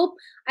 I hope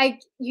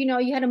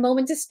you had a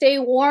moment to stay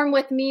warm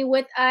with me,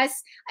 with us,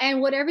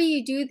 and whatever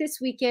you do this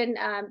weekend,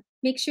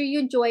 make sure you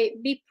enjoy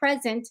it. Be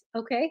present,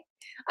 okay?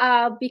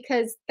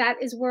 Because that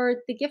is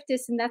where the gift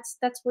is, and that's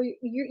where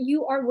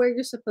you are where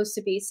you're supposed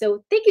to be.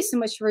 So thank you so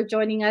much for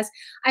joining us.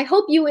 I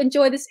hope you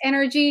enjoy this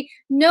energy.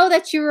 Know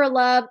that you are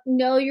loved,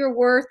 know your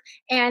worth,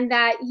 and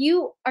that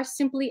you are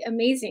simply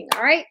amazing.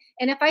 All right.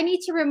 And if I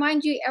need to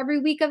remind you every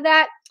week of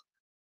that,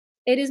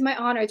 it is my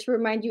honor to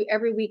remind you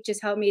every week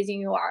just how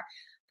amazing you are.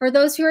 For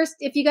those who are,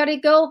 if you got to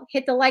go,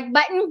 hit the like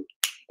button.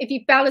 If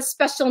you found a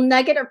special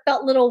nugget or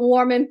felt a little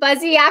warm and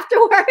fuzzy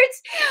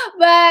afterwards.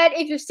 But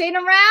if you're staying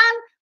around,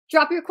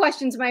 drop your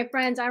questions, my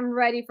friends. I'm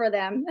ready for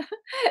them.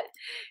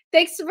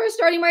 Thanks for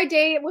starting my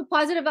day with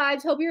positive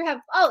vibes. Hope you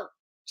have,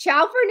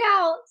 ciao for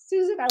now.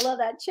 Susan, I love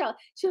that. Ciao.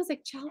 She was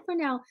like, ciao for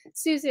now.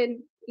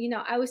 Susan,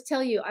 I always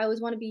tell you, I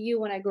always want to be you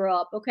when I grow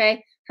up,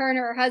 okay? Her and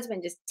her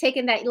husband just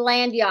taking that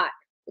land yacht,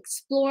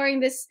 exploring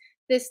this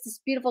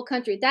beautiful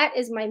country. That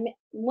is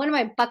one of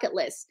my bucket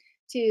lists,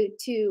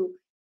 to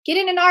get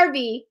in an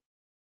RV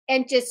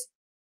and just,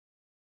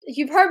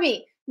 you've heard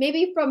me,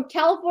 maybe from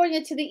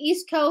California to the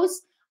East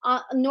Coast,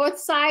 north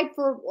side,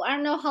 for I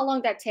don't know how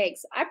long that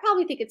takes. I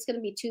probably think it's going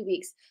to be 2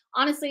 weeks.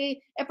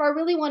 Honestly, if I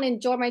really want to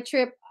enjoy my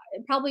trip,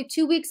 probably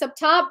 2 weeks up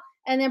top,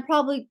 and then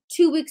probably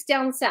 2 weeks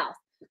down south.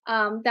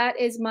 That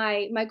is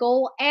my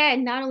goal.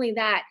 And not only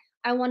that,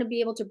 I want to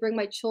be able to bring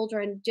my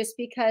children, just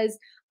because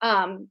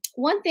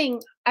one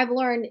thing I've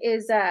learned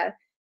is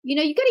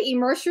you got to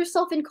immerse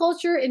yourself in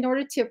culture in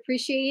order to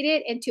appreciate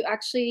it and to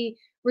actually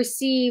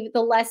receive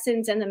the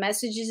lessons and the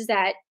messages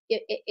that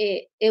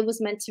it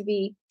was meant to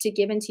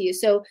given to you.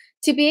 So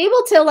to be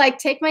able to like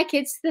take my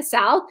kids to the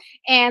South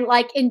and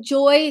like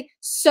enjoy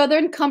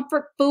Southern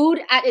comfort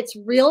food at its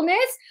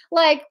realness,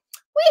 like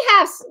we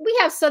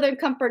have Southern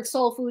comfort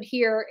soul food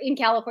here in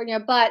California,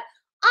 but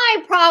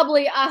I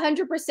probably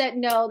 100%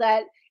 know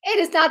that it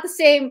is not the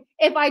same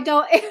if I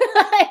don't or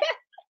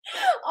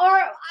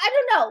I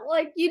don't know,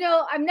 like,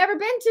 I've never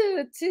been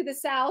to the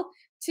South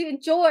to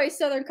enjoy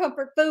Southern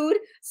comfort food.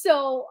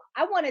 So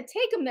I want to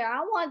take them there.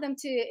 I want them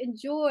to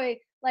enjoy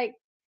like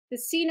the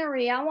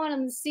scenery. I want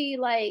them to see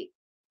like,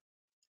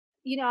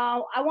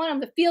 I want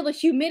them to feel the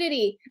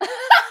humidity,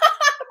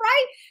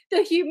 right?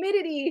 The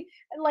humidity,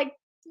 like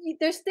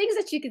there's things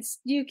that you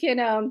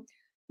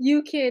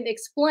can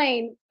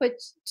explain, but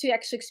to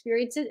actually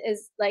experience it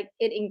is like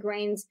it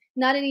ingrains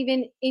not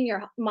even in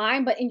your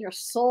mind, but in your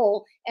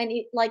soul and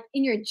like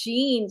in your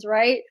genes,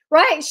 right?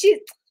 Right. She's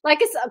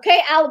like, it's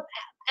okay.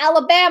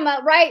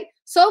 Alabama, right?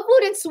 Soul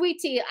food and sweet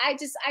tea.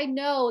 I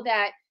know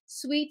that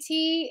sweet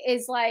tea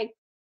is like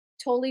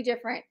totally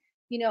different,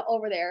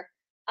 over there.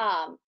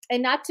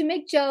 And not to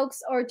make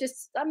jokes or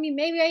just, I mean,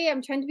 maybe I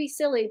am trying to be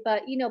silly,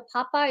 but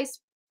Popeyes,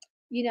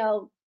 you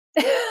know,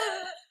 that's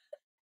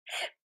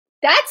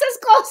as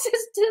close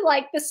as to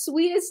like the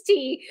sweetest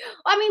tea.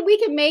 I mean, we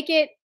can make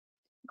it,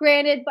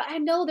 granted, but I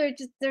know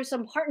there's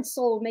some heart and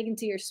soul making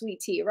to your sweet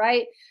tea,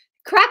 right?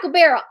 Cracker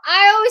Barrel.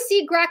 I always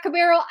see Cracker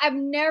Barrel. I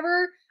don't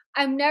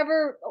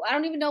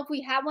even know if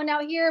we have one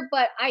out here,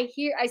 but I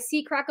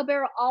see Cracker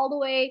Barrel all the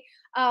way.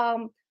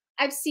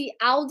 I see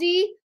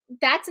Aldi.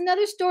 That's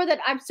another store that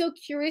I'm so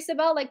curious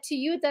about. Like to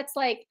you, that's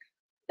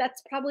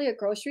probably a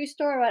grocery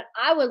store, but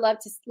I would love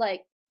to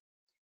like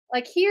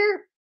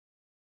here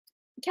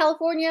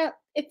California,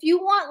 if you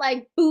want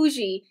like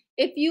bougie,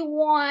 if you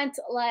want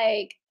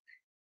like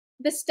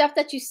the stuff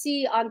that you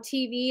see on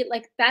TV,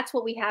 like that's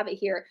what we have it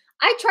here.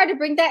 I try to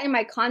bring that in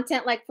my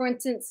content, like for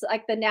instance,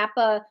 like the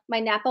Napa, my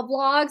Napa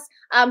vlogs,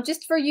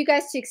 just for you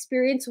guys to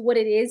experience what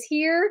it is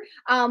here.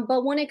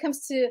 But when it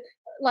comes to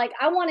like,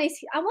 I want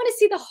to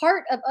see the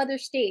heart of other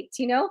states,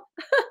 you know.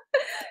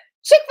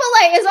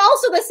 Chick-fil-A is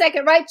also the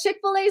second, right?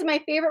 Chick-fil-A is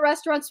my favorite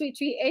restaurant sweet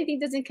treat. Anything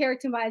doesn't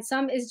character mine.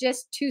 Some is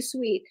just too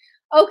sweet.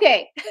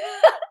 Okay.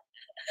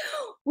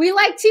 We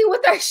like tea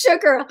with our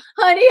sugar,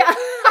 honey.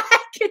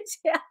 I can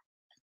tell.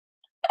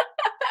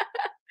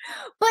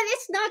 But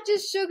it's not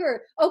just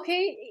sugar,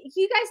 okay?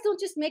 You guys don't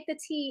just make the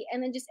tea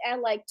and then just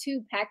add like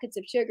 2 packets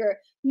of sugar.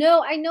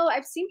 No, I know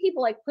I've seen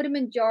people like put them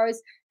in jars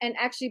and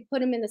actually put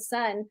them in the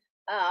sun.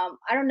 I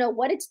don't know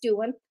what it's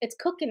doing. It's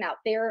cooking out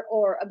there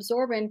or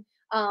absorbing.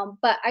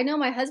 But I know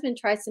my husband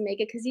tries to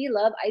make it because he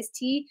loves iced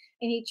tea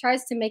and he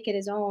tries to make it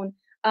his own.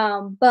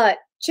 But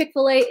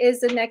Chick-fil-A is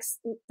the next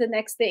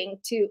thing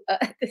to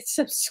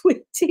some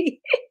sweet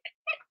tea.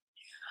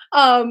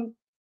 um,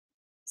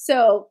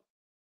 so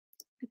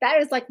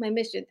that is like my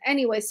mission.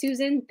 Anyway,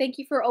 Susan, thank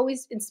you for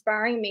always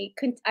inspiring me.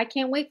 I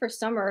can't wait for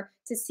summer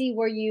to see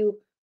where you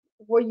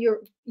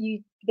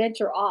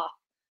venture off.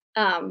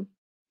 Um,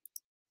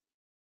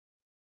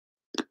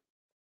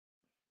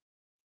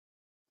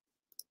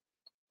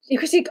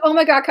 Christine, oh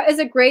my God, is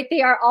it great?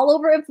 They are all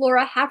over in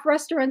Florida, half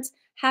restaurants,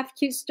 half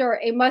cute store.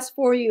 A must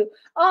for you.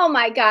 Oh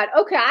my God.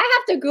 Okay,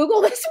 I have to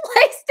Google this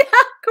place now.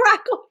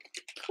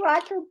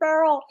 Cracker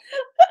Barrel.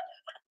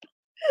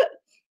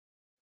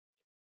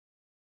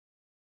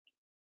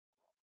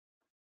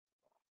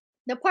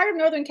 The part of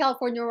Northern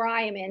California where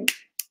I am in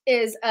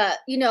is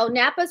you know,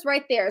 Napa's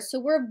right there. So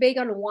we're big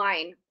on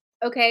wine.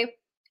 Okay.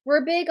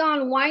 We're big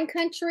on wine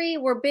country.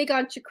 We're big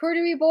on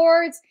charcuterie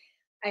boards.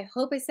 I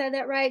hope I said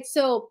that right.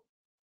 So,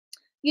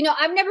 you know,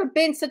 I've never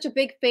been such a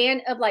big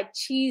fan of like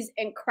cheese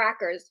and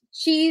crackers,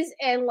 cheese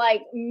and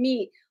like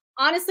meat.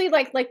 Honestly,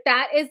 like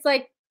that is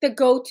like the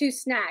go-to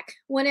snack.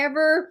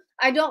 Whenever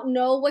I don't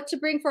know what to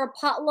bring for a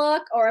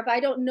potluck or if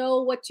I don't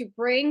know what to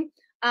bring,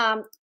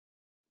 um,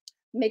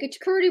 make a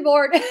charcuterie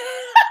board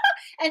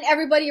and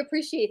everybody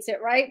appreciates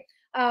it, right?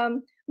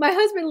 My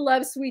husband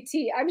loves sweet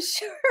tea, I'm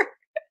sure.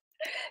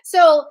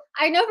 So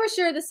I know for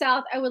sure the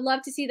South, I would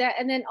love to see that.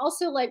 And then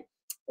also like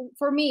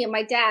for me and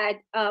my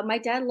dad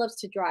loves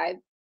to drive.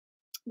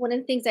 One of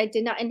the things I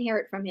did not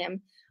inherit from him.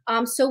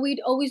 So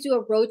we'd always do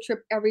a road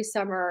trip every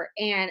summer.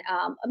 And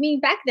I mean,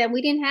 back then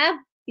we didn't have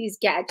these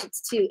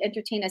gadgets to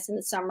entertain us in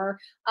the summer.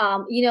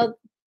 You know,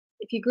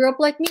 if you grew up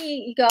like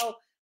me, you go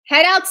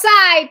head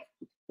outside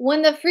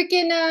when the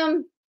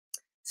freaking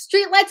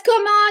street lights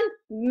come on,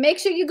 make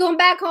sure you're going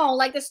back home.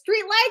 Like the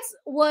street lights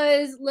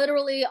was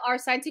literally our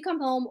sign to come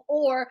home.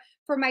 Or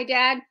for my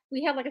dad,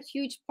 we have like a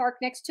huge park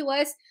next to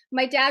us.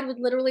 My dad would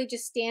literally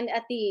just stand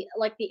at the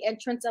like the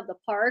entrance of the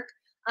park.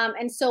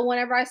 And so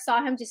whenever I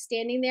saw him just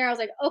standing there, I was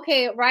like,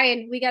 okay,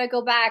 Ryan, we got to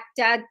go back.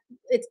 Dad,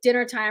 it's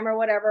dinner time or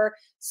whatever.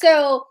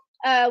 So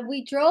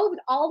we drove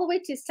all the way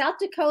to South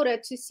Dakota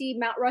to see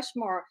Mount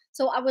Rushmore.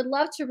 So I would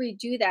love to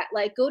redo that.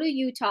 Like go to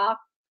Utah,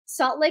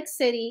 Salt Lake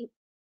City,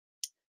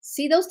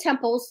 see those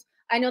temples.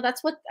 I know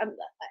that's what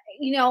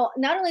you know.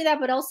 Not only that,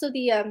 but also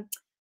the oh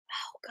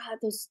God,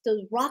 those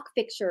rock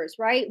fixtures,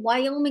 right?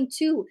 Wyoming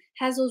too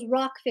has those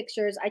rock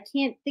fixtures. I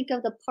can't think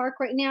of the park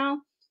right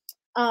now.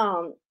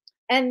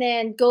 And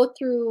then go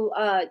through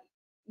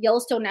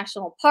Yellowstone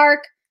National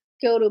Park,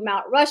 go to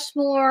Mount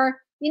Rushmore.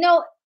 You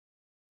know,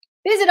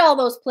 visit all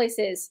those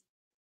places.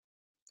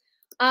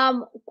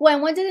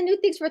 Gwen, when did the new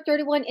things for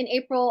 31 in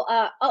April?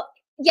 Oh,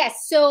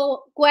 yes.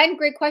 So Gwen,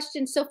 great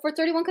question. So for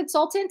 31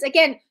 consultants,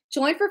 again,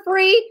 join for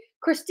free.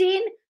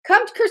 Christine,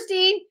 come to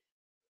Christine.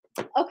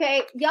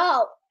 Okay,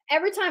 y'all,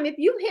 every time if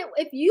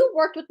you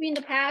worked with me in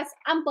the past,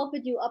 I'm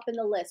bumping you up in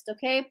the list.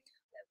 Okay.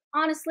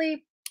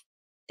 Honestly,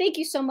 thank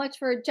you so much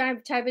for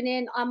chiming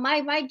in.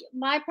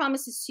 My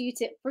promise is to you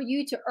for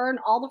you to earn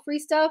all the free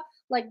stuff.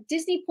 Like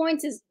Disney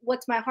points is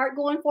what's my heart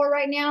going for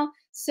right now.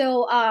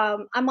 So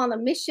I'm on a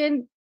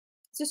mission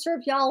to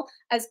serve y'all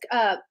as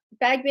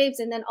bag babes,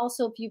 and then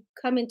also if you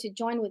come in to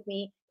join with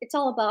me, it's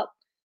all about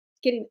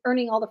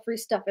earning all the free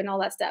stuff and all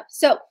that stuff.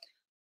 So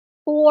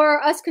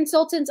for us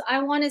consultants,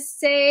 I want to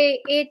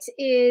say it's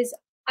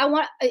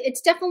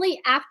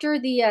definitely after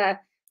the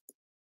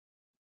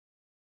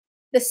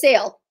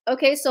sale.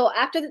 Okay, so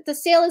after the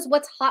sale is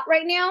what's hot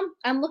right now.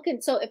 I'm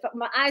looking. So if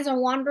my eyes are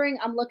wandering,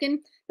 I'm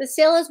looking. The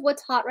sale is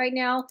what's hot right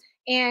now.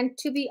 And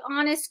to be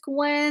honest,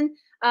 Gwen,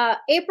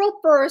 April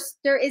 1st,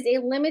 there is a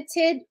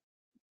limited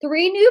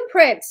 3 new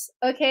prints.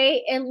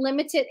 Okay, and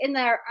limited in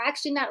there.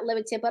 Actually, not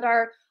limited, but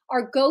our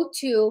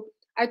go-to,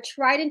 our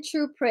tried and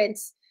true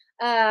prints,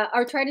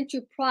 our tried and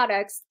true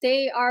products.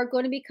 They are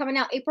going to be coming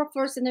out April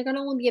 1st, and they're going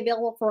to only be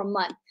available for a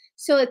month.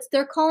 So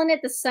they're calling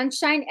it the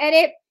Sunshine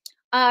Edit.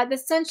 The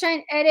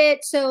Sunshine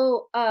Edit.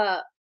 So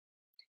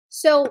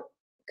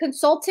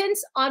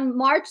consultants on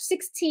March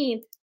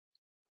 16th,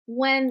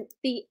 when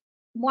this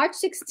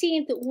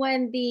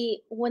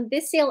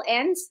sale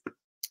ends,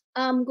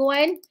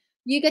 Gwen,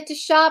 you get to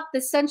shop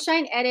the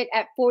Sunshine Edit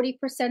at 40%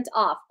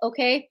 off.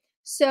 Okay.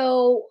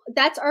 So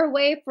that's our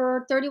way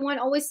for 31,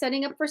 always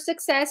setting up for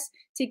success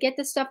to get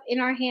the stuff in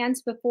our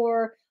hands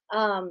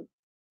um,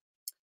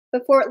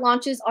 before it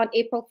launches on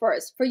April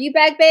 1st. For you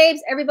bag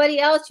babes, everybody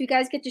else, you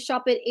guys get to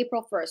shop it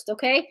April 1st,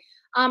 okay?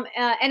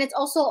 And it's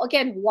also,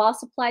 again, while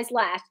supplies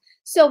last.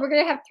 So we're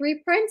going to have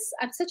 3 prints.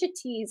 I'm such a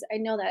tease. I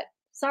know that.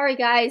 Sorry,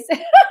 guys.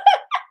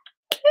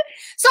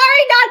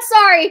 Sorry, not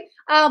sorry.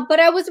 But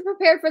I wasn't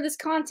prepared for this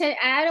content.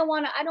 And I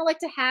don't like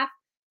to half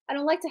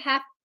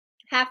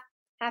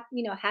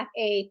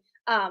a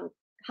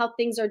how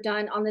things are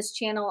done on this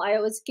channel. I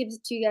always give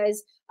it to you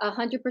guys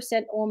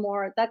 100% or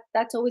more.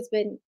 That's always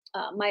been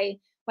my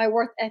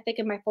worth ethic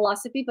and my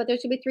philosophy. But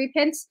there's gonna be 3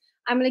 pins.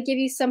 I'm gonna give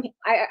you some.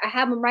 I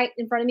have them right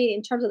in front of me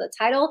in terms of the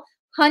title.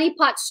 Honey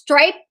Pot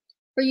Stripe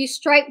for you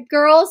stripe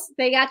girls.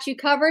 They got you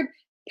covered.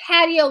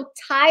 Patio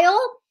Tile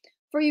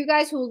for you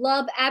guys who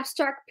love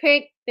abstract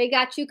print. They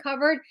got you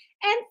covered.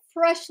 And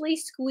Freshly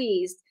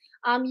Squeezed.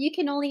 You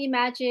can only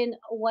imagine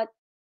what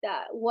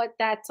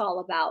that's all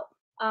about.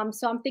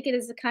 So I'm thinking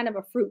it's a kind of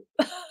a fruit.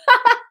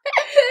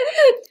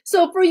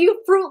 So for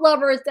you fruit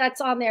lovers,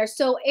 that's on there.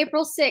 So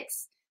April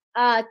 6th,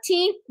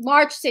 10th,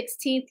 March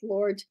 16th,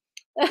 Lord.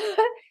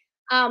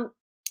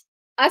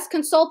 Us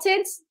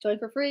consultants, join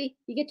for free.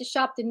 You get to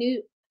shop the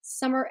new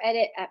summer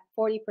edit at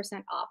 40%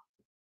 off.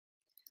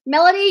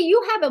 Melody,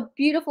 you have a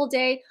beautiful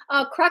day.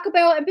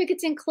 Crocodile and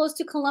Bickerton close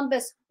to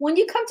Columbus. When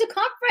you come to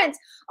conference,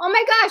 oh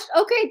my gosh,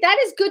 okay, that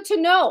is good to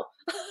know.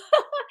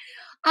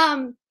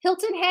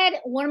 Hilton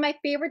Head, one of my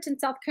favorites in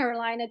South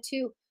Carolina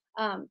too.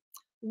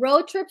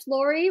 Road trips,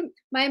 Lori.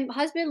 My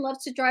husband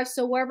loves to drive,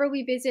 so wherever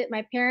we visit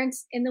my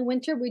parents in the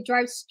winter, we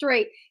drive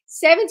straight.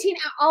 17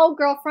 hours. Oh,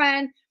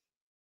 girlfriend,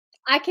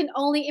 I can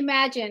only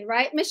imagine,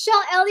 right?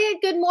 Michelle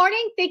Elliott, good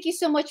morning. Thank you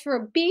so much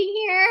for being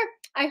here.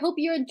 I hope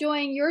you're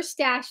enjoying your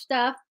stash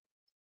stuff.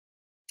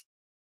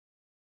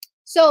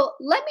 So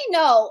let me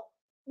know.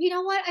 You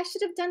know what? I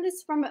should have done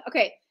this from,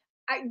 okay.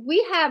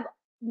 We have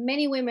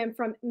many women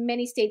from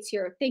many states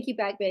here. Thank you,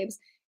 bag babes.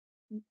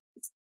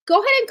 Go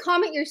ahead and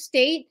comment your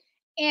state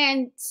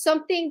and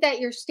something that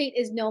your state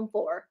is known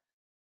for.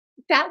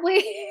 That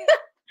way,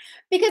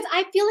 because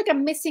I feel like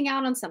I'm missing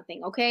out on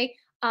something, okay?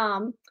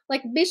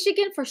 Like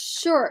Michigan for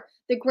sure.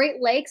 The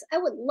Great Lakes, I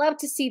would love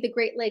to see the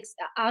Great Lakes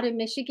out in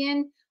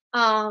Michigan.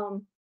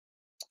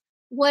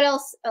 What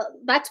else?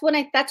 That's what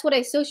I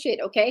associate,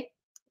 okay?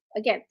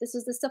 Again, this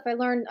is the stuff I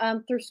learned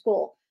through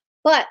school.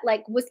 But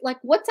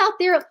what's out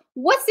there?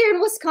 What's there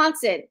in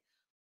Wisconsin?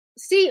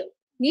 See,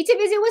 need to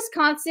visit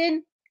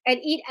Wisconsin and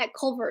eat at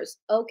Culver's.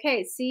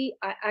 Okay, see,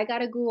 I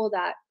gotta Google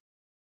that.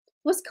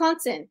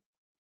 Wisconsin.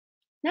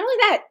 Not only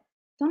that,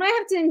 don't I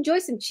have to enjoy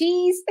some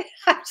cheese?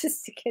 I'm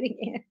just kidding.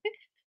 In.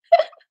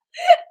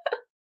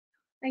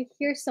 I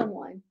hear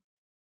someone.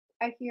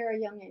 I hear a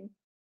youngin.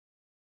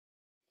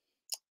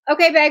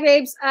 Okay, bag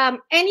babes.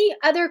 Any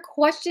other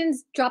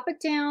questions? Drop it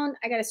down.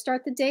 I got to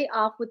start the day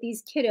off with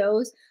these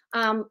kiddos.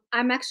 I'm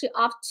actually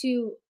off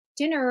to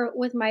dinner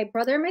with my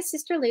brother and my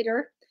sister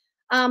later.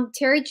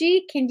 Terry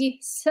G, can you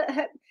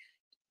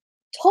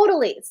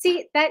totally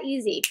see that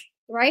easy,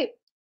 right?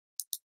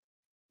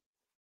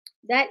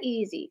 That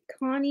easy.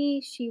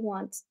 Connie, she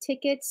wants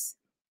tickets.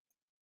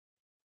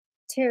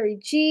 Terry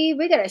G,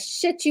 we gotta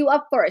shit you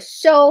up for a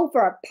show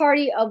for a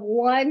party of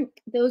one.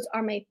 Those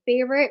are my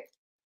favorite.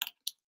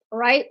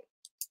 Right?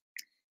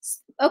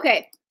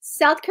 Okay,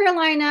 South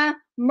Carolina,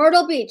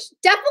 Myrtle Beach,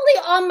 definitely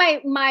on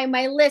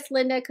my list,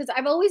 Linda, because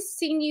I've always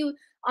seen you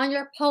on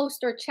your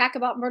post or chat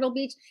about Myrtle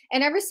Beach,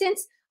 and ever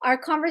since our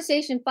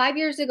conversation 5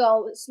 years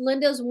ago,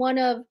 Linda's one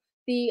of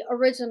the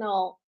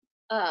original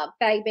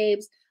bag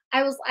babes.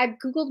 I've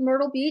googled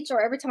Myrtle Beach,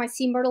 or every time I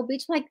see Myrtle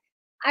Beach, I'm like,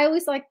 I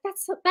always like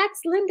that's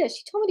Linda.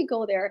 She told me to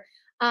go there.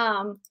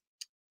 Are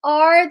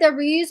the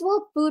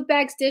reusable food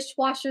bags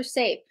dishwasher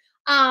safe?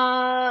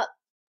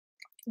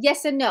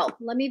 Yes and no.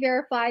 Let me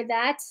verify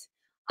that.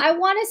 I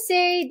want to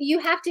say you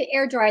have to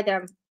air dry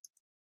them.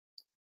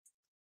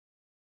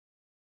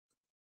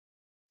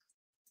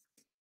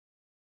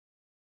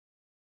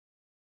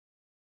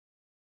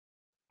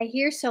 I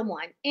hear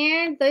someone.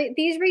 And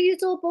these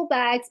reusable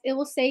bags, it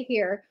will say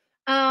here,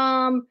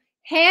 hand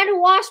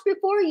wash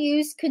before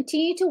use.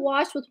 Continue to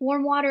wash with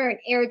warm water and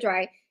air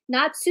dry.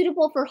 Not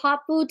suitable for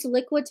hot foods,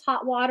 liquids,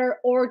 hot water,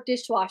 or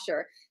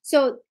dishwasher.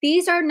 So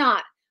these are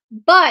not.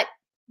 But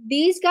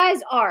these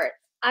guys are.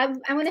 I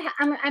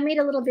made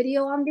a little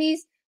video on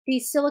these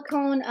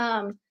silicone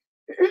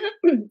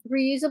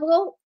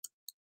reusable.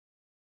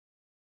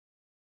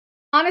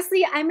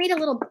 Honestly, I made a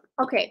little,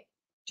 okay.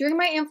 During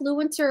my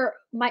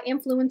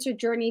influencer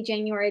journey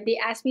January, they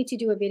asked me to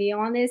do a video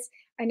on this.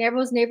 I never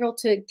was able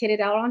to get it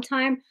out on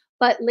time.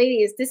 But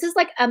ladies, this is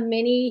like a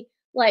mini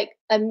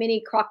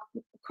crock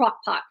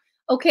pot.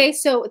 Okay,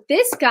 so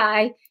this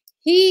guy,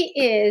 he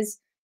is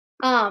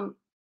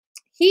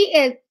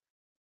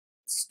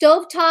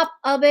stovetop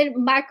oven,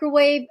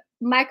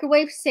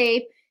 microwave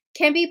safe,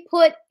 can be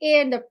put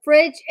in the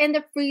fridge and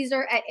the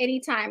freezer at any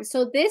time.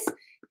 So this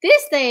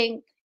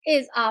thing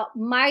is a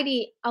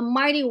mighty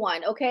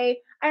one. Okay,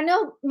 I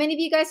know many of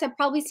you guys have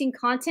probably seen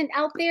content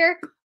out there,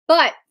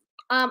 but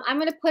I'm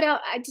gonna put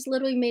out. I just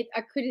literally made.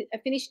 I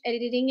finished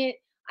editing it.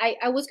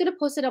 I was gonna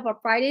post it up on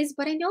Fridays,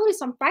 but I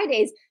noticed on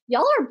Fridays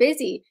y'all are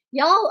busy.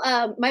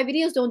 Y'all, my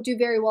videos don't do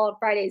very well on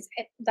Fridays.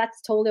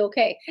 That's totally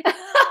okay.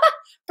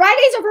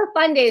 Fridays are for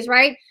fun days,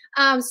 right?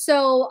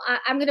 So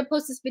I'm gonna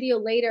post this video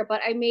later,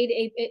 but I made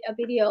a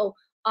video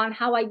on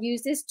how I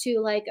use this to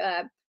like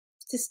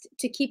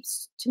to keep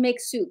to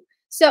make soup.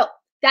 So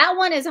that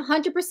one is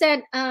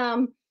 100%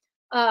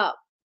 uh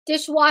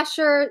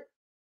dishwasher,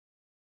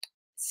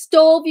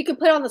 stove. You can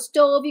put it on the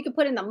stove, you can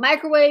put it in the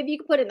microwave, you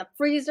can put it in the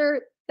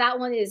freezer. That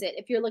one is it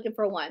if you're looking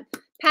for one.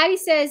 Patty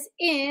says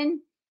in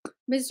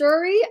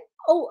Missouri.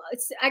 Oh,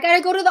 I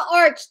gotta go to the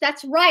Arch.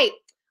 That's right.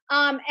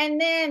 And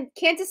then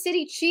Kansas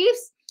City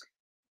Chiefs.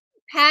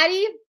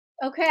 Patty,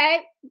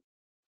 okay.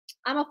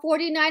 I'm a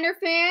 49er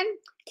fan.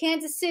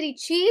 Kansas City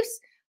Chiefs.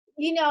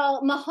 You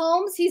know,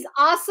 Mahomes, he's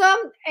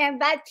awesome.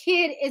 And that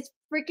kid is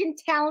freaking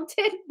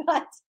talented.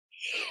 But,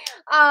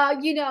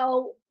 you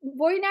know,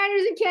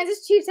 49ers and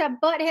Kansas Chiefs have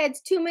butt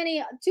heads too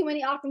many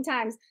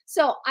oftentimes.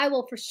 So I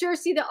will for sure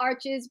see the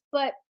Arches.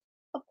 But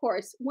of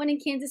course, when in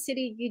Kansas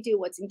City, you do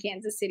what's in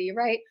Kansas City,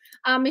 right?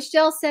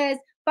 Michelle says,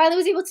 finally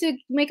was able to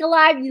make a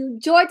live. You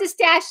enjoyed the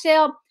stash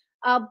sale.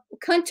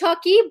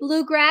 Kentucky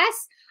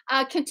Bluegrass,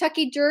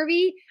 Kentucky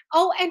Derby.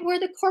 Oh, and where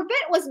the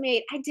Corvette was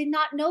made. I did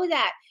not know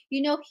that.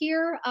 You know,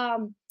 here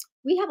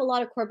we have a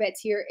lot of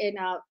Corvettes here in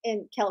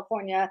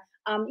California.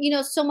 You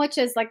know, so much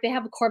as like they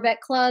have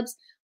Corvette clubs.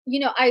 You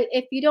know,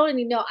 if you don't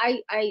even know,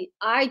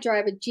 I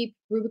drive a Jeep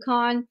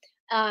Rubicon.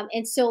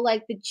 And so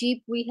like the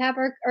Jeep, we have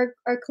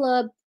our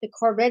club, the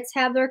Corvettes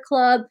have their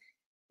club.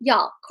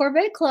 Y'all,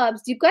 Corvette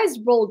clubs, you guys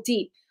roll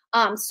deep.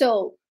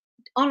 So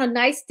on a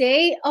nice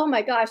day, oh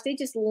my gosh, they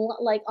just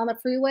like on the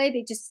freeway,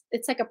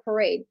 it's like a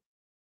parade.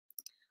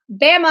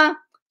 Bama,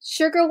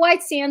 Sugar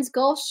White Sands,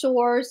 Gulf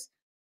Shores,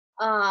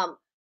 um,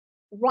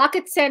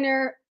 Rocket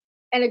Center,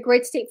 and a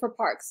great state for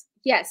parks.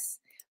 Yes.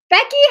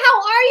 Becky, how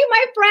are you,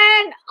 my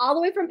friend? All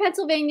the way from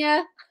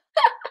Pennsylvania.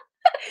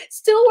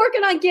 Still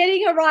working on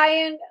getting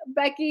Orion,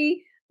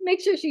 Becky.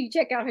 Make sure you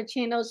check out her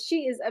channel.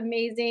 She is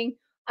amazing.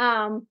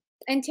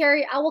 And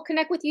Terry, I will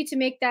connect with you to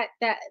make that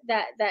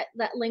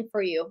link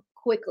for you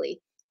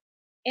quickly.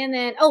 And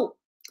then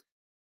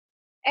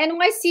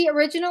NYC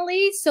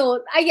originally.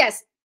 So I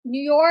yes,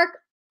 New York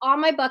on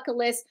my bucket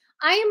list.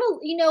 I am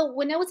you know,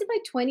 when I was in my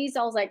 20s,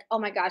 I was like, oh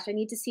my gosh, I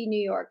need to see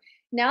New York.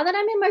 Now that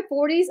I'm in my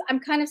 40s, I'm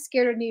kind of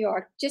scared of New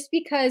York just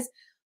because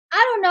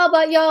I don't know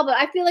about y'all, but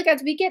I feel like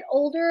as we get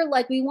older,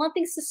 like we want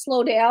things to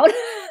slow down.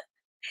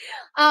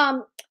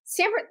 um,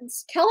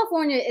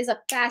 California is a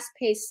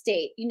fast-paced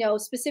state, you know,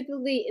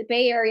 specifically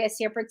Bay Area,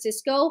 San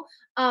Francisco.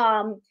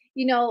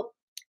 You know,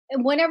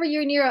 and whenever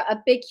you're near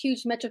a big,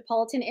 huge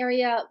metropolitan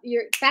area,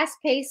 your fast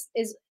pace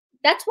is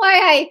that's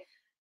why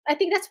I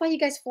think that's why you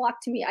guys flock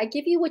to me. I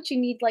give you what you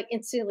need like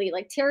instantly.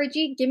 Like Tara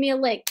G, give me a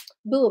link.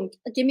 Boom.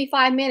 Give me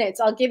 5 minutes.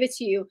 I'll give it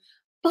to you.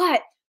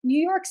 But New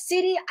York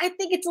City, I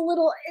think it's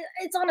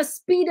on a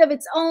speed of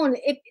its own.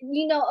 If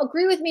you know,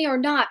 agree with me or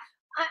not,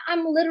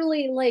 I'm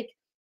literally like,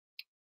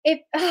 if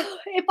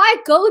if I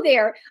go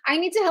there, I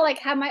need to like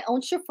have my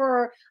own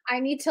chauffeur. I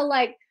need to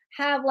like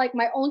have like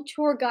my own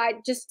tour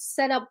guide just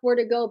set up where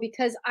to go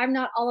because I'm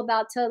not all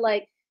about to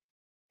like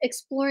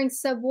exploring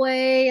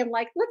subway and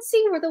like let's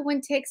see where the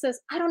wind takes us.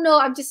 I don't know.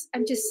 I'm just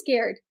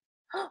scared.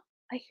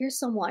 I hear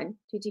someone.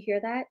 Did you hear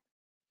that?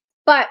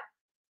 But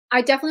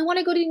I definitely want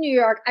to go to New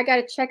York. I got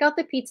to check out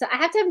the pizza. I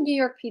have to have New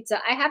York pizza.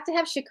 I have to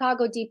have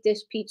Chicago deep dish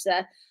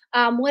pizza.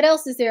 What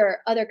else is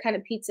there? Other kind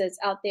of pizzas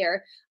out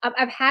there?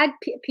 I've had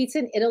pizza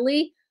in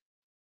Italy.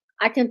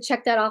 I can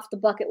check that off the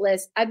bucket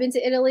list. I've been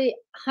to Italy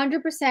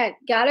 100%.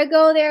 Gotta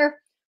go there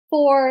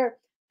for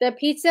the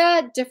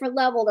pizza, different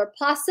level. Their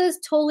pastas,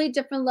 totally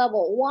different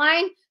level.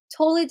 Wine,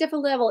 totally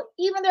different level.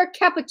 Even their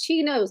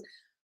cappuccinos,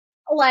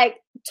 like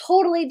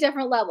totally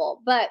different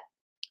level. But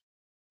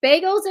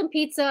bagels and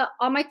pizza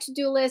on my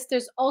to-do list.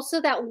 There's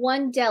also that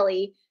one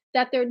deli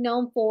that they're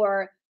known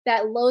for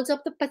that loads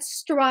up the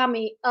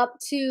pastrami up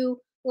to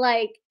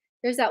like,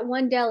 there's that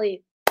one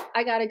deli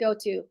I gotta go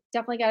to.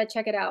 Definitely gotta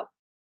check it out.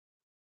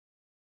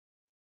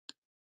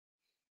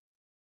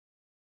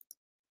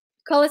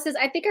 Cola says,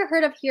 I think I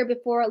heard of here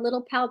before a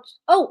little pouch.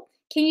 Oh,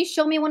 can you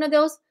show me one of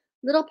those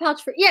little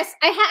pouch for? Yes,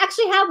 I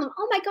actually have them.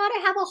 Oh my God,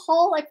 I have a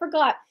haul. I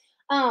forgot.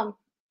 Um,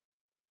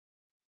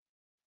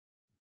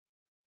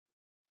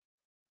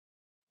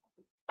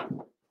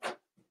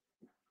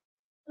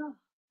 oh,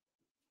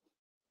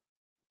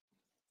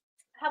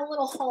 I have a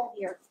little haul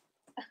here.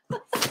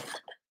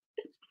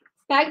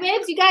 Bag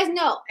babes, you guys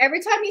know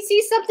every time you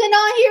see something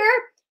on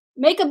here,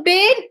 make a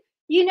bid.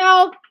 You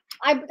know,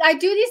 I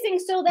do these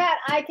things so that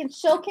I can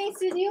showcase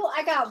to you.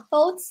 I got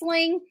boat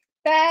sling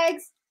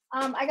bags.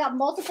 I got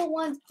multiple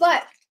ones,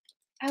 but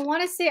I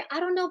want to say I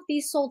don't know if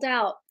these sold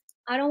out.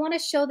 I don't want to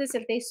show this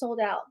if they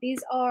sold out.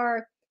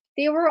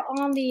 They were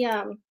on the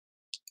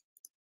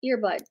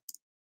earbud.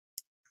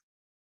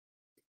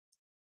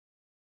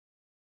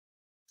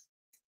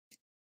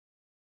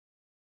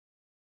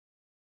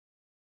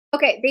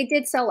 Okay, they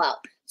did sell out.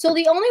 So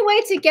the only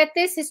way to get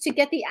this is to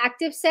get the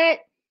active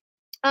set.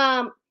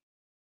 Um,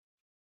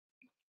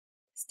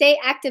 Stay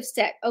active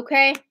set,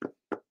 okay?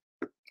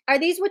 Are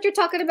these what you're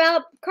talking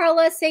about,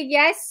 Carla? Say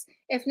yes.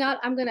 If not,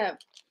 I'm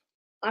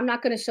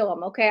not gonna show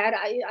them, okay?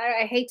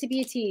 I hate to be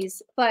a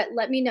tease, but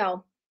let me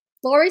know.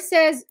 Lori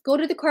says, go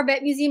to the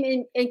Corvette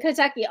Museum in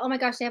Kentucky. Oh my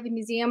gosh, they have a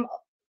museum.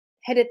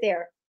 Headed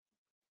there.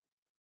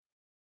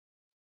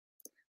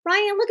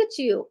 Ryan, look at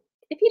you.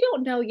 If you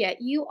don't know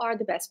yet, you are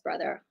the best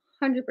brother.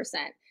 100%.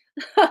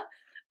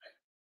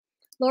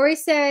 Lori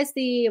says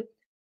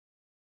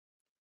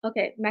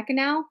okay,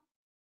 Mackinac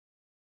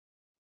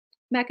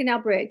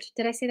Bridge.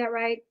 Did I say that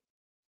right?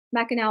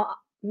 Mackinac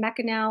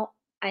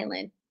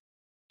Island.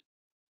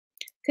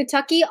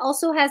 Kentucky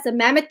also has the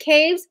Mammoth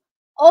Caves.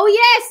 Oh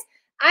yes,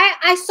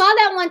 I saw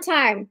that one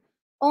time.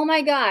 Oh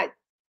my god,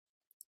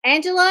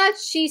 Angela,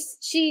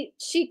 she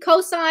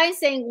co-signs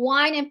saying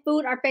wine and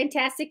food are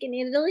fantastic in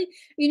Italy.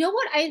 You know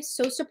what? I am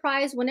so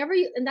surprised whenever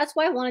you, and that's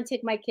why I want to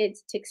take my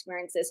kids to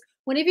experience this.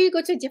 Whenever you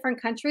go to a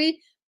different country,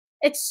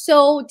 it's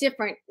so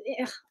different.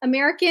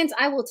 Americans,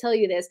 I will tell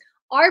you this,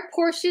 our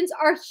portions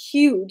are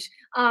huge.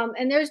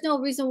 And there's no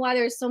reason why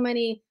there's so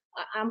many.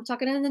 I'm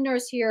talking to the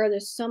nurse here.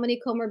 There's so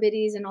many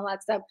comorbidities and all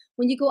that stuff.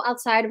 When you go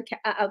outside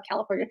of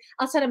California,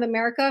 outside of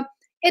America,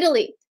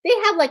 Italy, they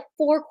have like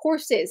 4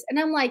 courses. And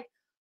I'm like,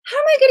 how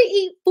am I going to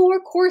eat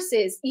 4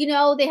 courses? You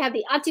know, they have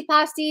the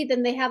antipasti,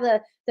 then they have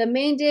the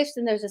main dish,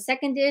 then there's a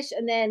second dish,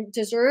 and then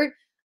dessert.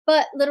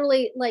 But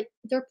literally, like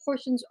their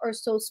portions are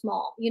so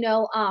small, you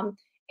know.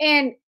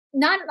 And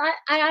not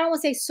I don't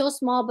want to say so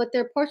small, but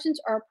their portions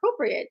are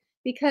appropriate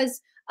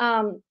because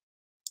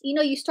you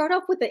know, you start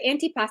off with the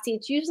antipasti.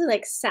 It's usually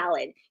like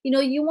salad. You know,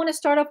 you want to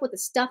start off with the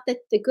stuff that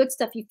the good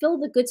stuff. You fill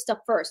the good stuff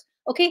first.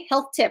 Okay,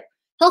 health tip.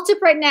 Health tip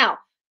right now.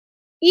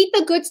 Eat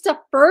the good stuff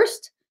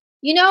first.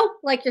 You know,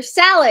 like your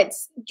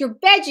salads, your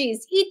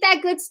veggies. Eat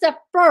that good stuff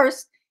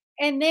first,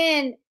 and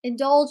then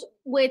indulge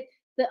with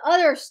the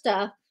other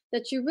stuff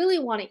that you really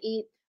want to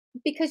eat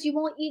because you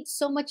won't eat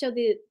so much of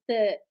the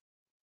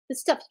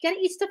stuff. You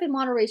gotta eat stuff in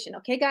moderation,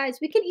 okay, guys?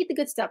 We can eat the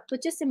good stuff,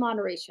 but just in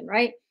moderation,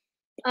 right?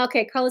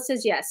 Okay, Carla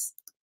says yes.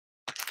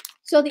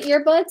 So the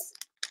earbuds,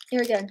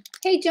 here again.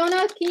 Hey,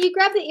 Jonah, can you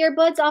grab the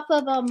earbuds off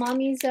of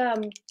mommy's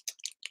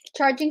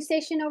charging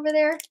station over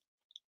there,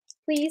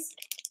 please?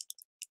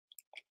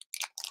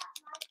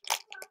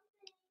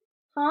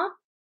 Huh?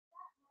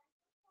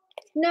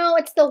 No,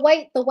 it's the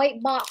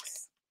white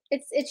box.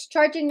 It's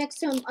charging next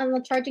to him on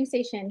the charging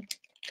station.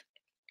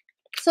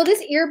 So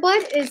this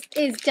earbud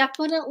is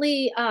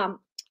definitely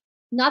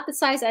not the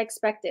size I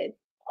expected.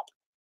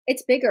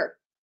 It's bigger.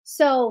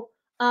 So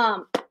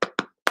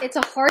it's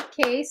a hard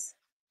case.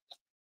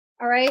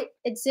 All right,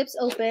 it zips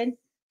open.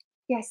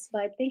 Yes,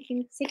 bud. Thank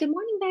you. Say good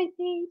morning,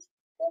 Bagpage.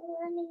 Good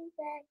morning,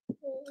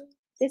 Bagpage.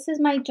 This is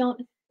my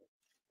John.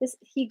 This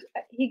he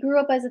grew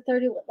up as a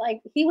 30.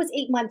 Like he was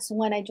 8 months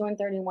when I joined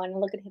 31. And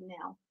look at him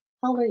now.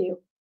 How old are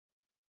you?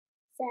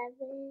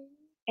 7.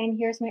 And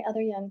here's my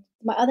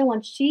other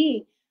one.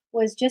 She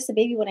was just a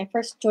baby when I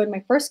first joined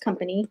my first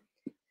company,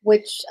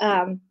 which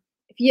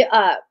if you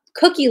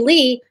Cookie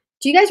Lee.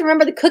 Do you guys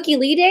remember the Cookie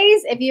Lee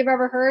days? If you've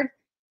ever heard.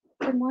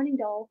 Good morning,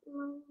 doll.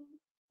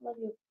 Love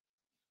you.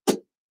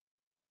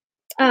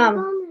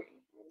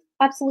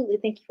 Absolutely.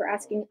 Thank you for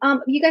asking.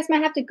 You guys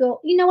might have to go.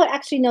 You know what?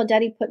 Actually, no.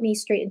 Daddy put me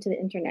straight into the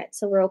internet,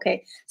 so we're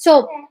okay.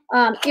 So,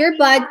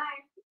 earbud.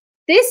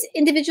 This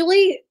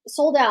individually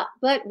sold out,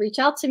 but reach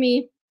out to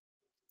me.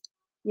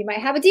 You might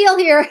have a deal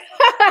here.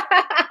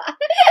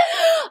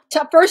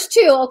 First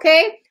 2,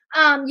 okay?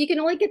 You can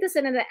only get this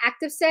in the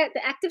active set.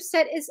 The active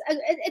set is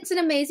it's an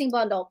amazing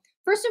bundle.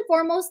 First and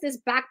foremost, this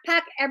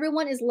backpack.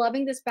 Everyone is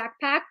loving this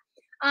backpack.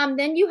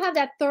 Then you have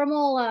that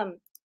thermal.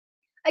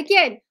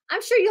 Again,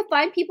 I'm sure you'll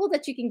find people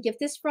that you can gift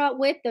this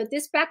with.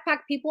 This backpack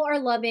people are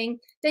loving.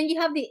 Then you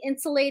have the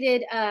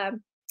insulated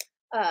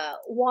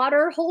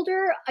water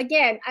holder.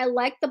 Again, I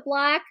like the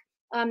black.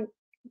 I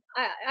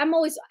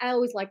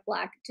always like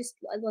black. Just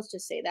let's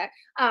just say that.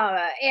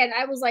 And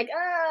I was like,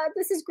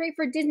 this is great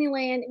for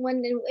Disneyland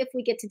if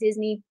we get to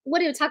Disney.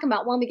 What are we talking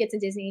about when we get to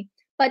Disney?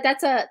 But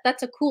that's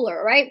a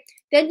cooler, right?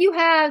 Then you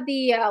have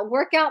the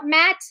workout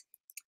mat,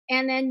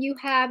 and then you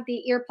have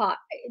the ear pot.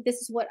 This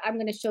is what I'm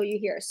going to show you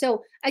here.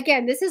 So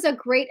again, this is a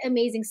great,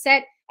 amazing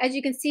set. As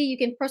you can see, you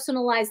can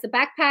personalize the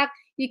backpack.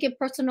 You can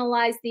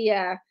personalize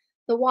the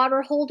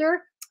water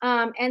holder.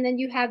 And then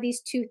you have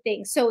these 2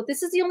 things. So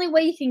this is the only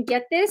way you can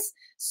get this.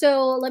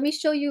 So let me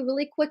show you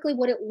really quickly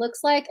what it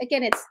looks like.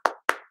 Again, it's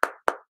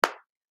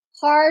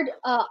hard,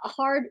 a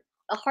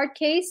hard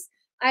case.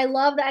 I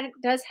love that it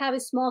does have a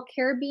small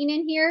carabiner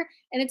in here,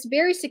 and it's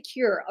very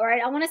secure. All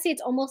right, I want to say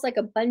it's almost like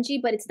a bungee,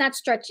 but it's not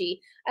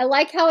stretchy. I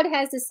like how it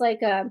has this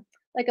like a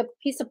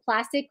piece of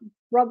plastic,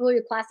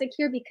 rubbery plastic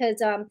here,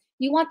 because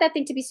you want that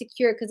thing to be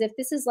secure. Because if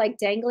this is like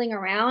dangling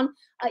around,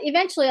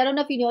 eventually, I don't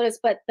know if you noticed,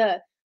 but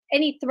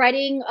any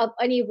threading of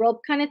any rope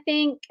kind of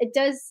thing, it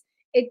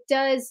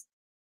does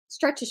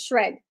start to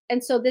shred,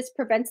 and so this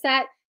prevents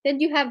that. Then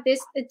you have this,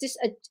 it's just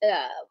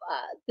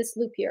this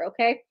loop here,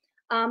 okay?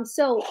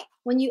 So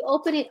when you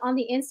open it on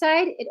the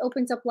inside, it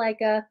opens up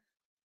like a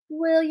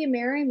 "Will you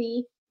marry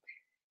me?"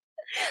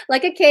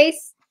 like a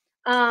case.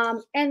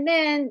 And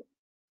then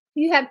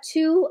you have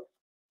two.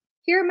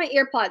 Here are my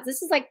earpods.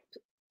 This is like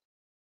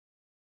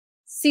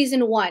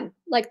season one,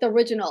 like the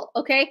original.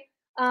 Okay.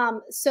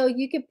 So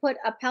you could put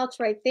a pouch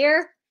right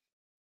there.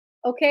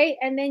 Okay.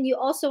 And then you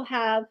also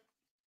have,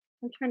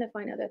 I'm trying to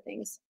find other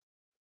things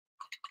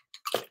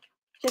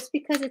just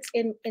because it's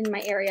in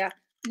my area.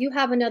 You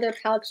have another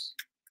pouch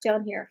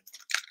down here.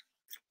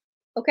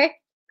 Okay.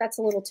 That's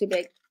a little too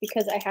big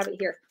because I have it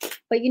here.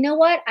 But you know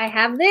what? I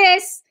have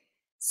this.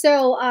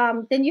 So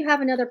then you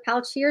have another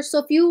pouch here. So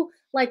if you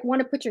like want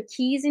to put your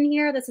keys in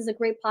here, this is a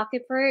great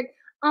pocket for it.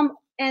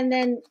 And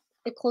then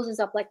it closes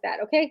up like that.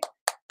 Okay.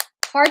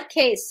 Hard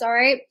case. All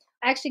right.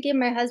 I actually gave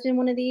my husband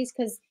one of these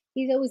because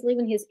he's always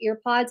leaving his ear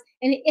pods,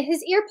 and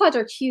his ear pods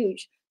are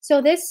huge.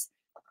 So this,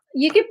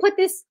 you could put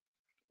this,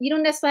 you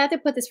don't necessarily have to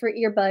put this for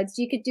earbuds.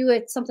 You could do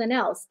it something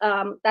else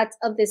that's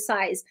of this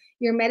size.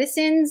 Your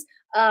medicines,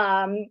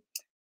 I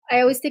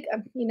always think,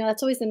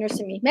 that's always the nurse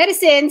in me.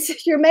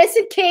 Medicines, your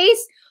medicine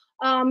case,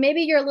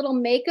 maybe your little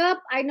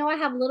makeup. I know I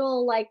have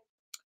little like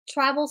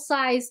travel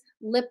size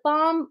lip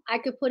balm I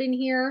could put in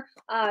here.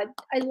 I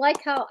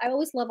like how I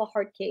always love a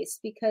hard case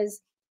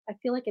because I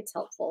feel like it's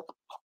helpful.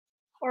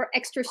 Or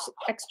extra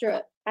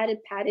added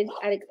padded,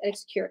 added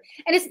secure.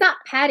 And it's not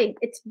padding,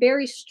 it's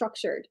very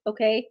structured.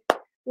 Okay.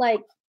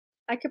 Like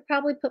I could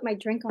probably put my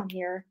drink on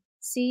here,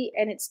 see,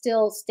 and it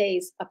still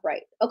stays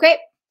upright. Okay.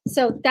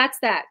 So that's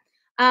that.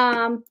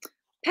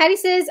 Patty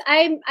says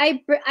I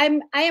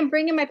am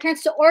bringing my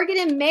parents to Oregon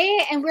in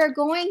May, and we're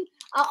going.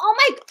 Oh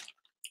my!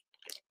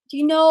 Do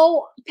you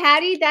know,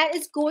 Patty? That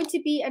is going to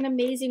be an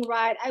amazing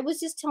ride. I was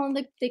just telling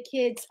the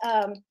kids.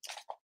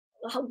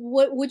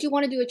 What would you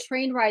want to do a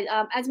train ride?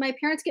 As my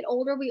parents get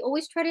older, we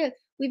always try to.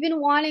 We've been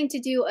wanting to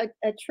do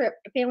a trip,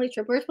 a family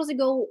trip. We're supposed to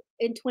go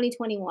in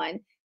 2021,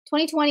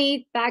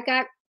 2020. Back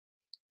at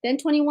then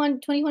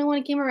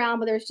 2021 came around,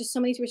 but there's just so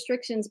many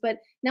restrictions. But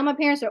now my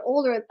parents are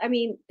older. I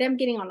mean, them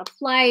getting on a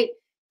flight.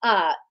 So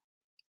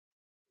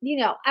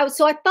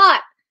I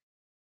thought,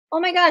 oh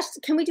my gosh,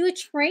 can we do a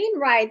train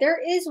ride? There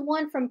is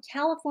one from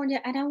California,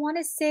 and I want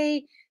to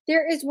say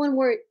there is one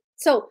where.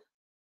 So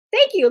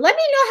thank you. Let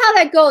me know how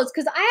that goes,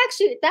 because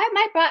that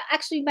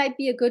might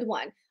be a good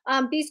one.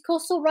 These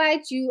coastal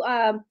rides, you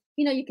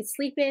could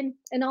sleep in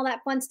and all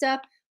that fun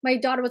stuff. My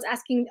daughter was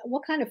asking,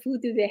 what kind of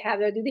food do they have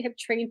there? Do they have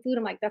train food?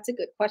 I'm like, that's a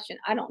good question.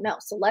 I don't know.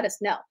 So let us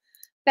know.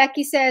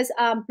 Becky says,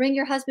 bring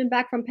your husband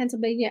back from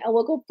Pennsylvania and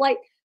we'll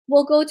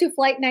go to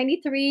flight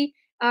 93,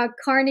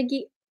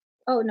 Carnegie.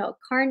 Oh no,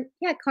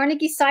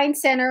 Carnegie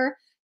Science Center,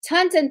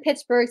 tons in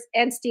Pittsburgh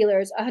and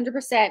Steelers,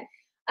 100%.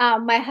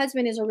 My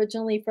husband is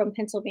originally from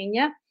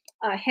Pennsylvania.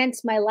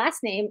 Hence my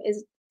last name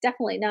is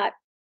definitely not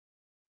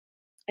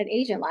an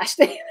Asian last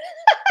name.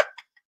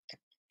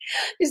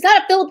 It's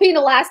not a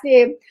Filipino last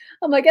name.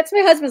 I'm like, that's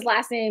my husband's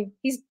last name.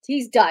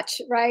 He's Dutch,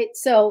 right?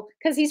 So,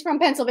 because he's from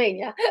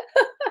Pennsylvania.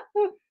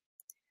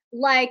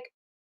 Like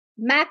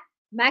Mackinac.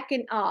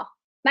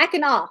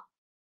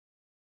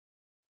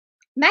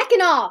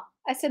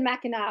 I said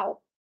Mackinac.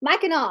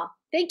 Mackinac.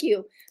 Thank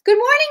you. Good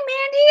morning,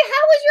 Mandy.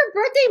 How was your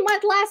birthday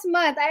month last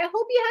month? I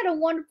hope you had a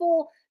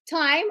wonderful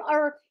time,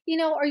 or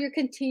you're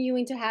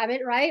continuing to have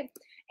it, right?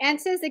 Ann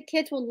says the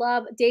kids will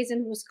love Days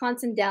in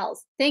Wisconsin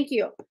Dells. Thank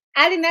you.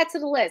 Adding that to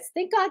the list.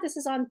 Thank God this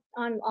is on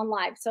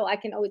live, so I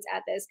can always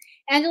add this.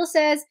 Angela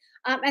says,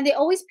 and they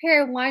always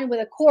pair wine with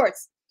a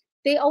quartz.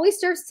 They always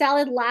serve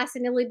salad last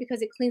in Italy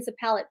because it cleans the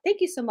palate.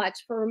 Thank you so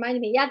much for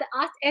reminding me. Yeah, the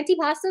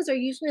antipastas are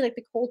usually like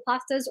the cold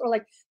pastas or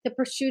like the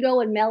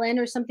prosciutto and melon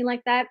or something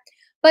like that.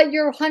 But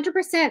you're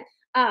 100%.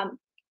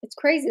 It's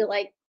crazy.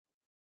 Like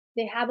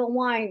they have a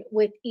wine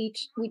with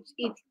each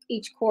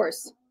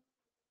course.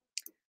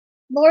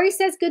 Lori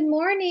says, good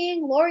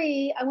morning.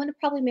 Lori, I want to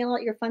probably mail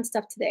out your fun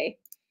stuff today.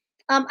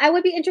 I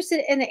would be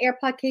interested in the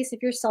AirPod case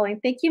if you're selling.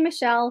 Thank you,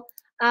 Michelle.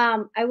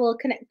 I will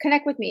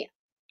connect with me.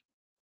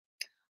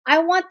 I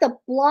want the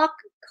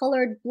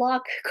colored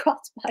block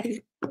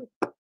crossbody.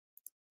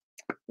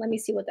 Let me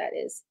see what that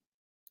is.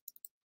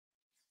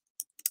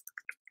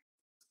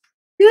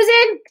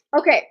 Susan,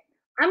 okay,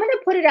 I'm going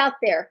to put it out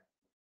there.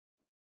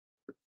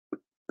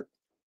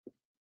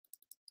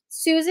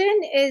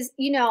 Susan is,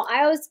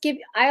 I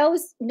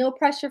always no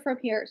pressure from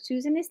here.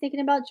 Susan is thinking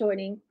about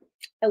joining,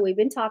 and we've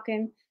been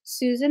talking.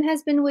 Susan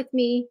has been with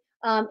me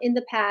in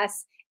the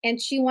past,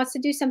 and she wants to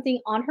do something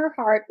on her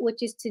heart,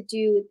 which is to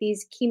do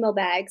these chemo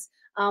bags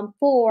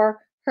for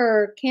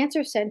her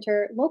cancer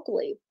center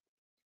locally.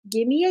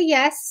 Give me a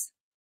yes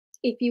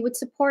if you would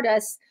support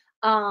us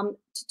to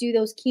do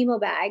those chemo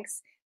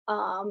bags.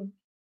 I'm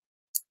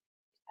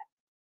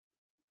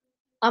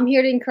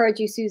here to encourage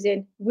you,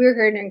 Susan. We're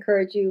here to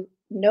encourage you.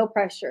 No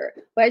pressure.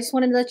 But I just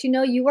wanted to let you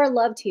know you are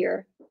loved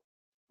here.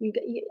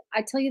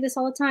 I tell you this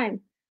all the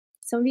time.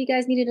 Some of you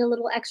guys needed a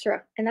little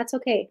extra, and that's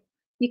okay.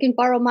 You can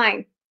borrow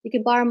mine. You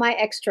can borrow my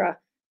extra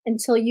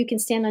until you can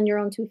stand on your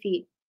own 2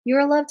 feet.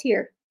 You're loved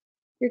here.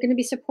 You're going to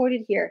be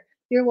supported here.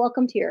 You're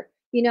welcomed here.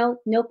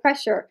 No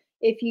pressure.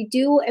 If you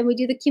do, and we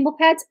do the chemo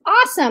pads,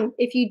 awesome.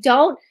 If you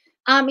don't,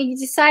 and you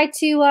decide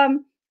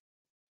to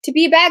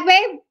be a bag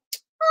babe,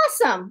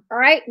 awesome. All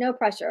right, no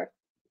pressure.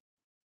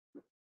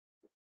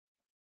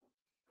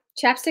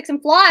 Chapsticks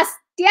and floss.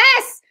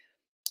 Yes.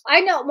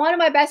 I know one of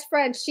my best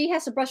friends, she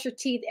has to brush her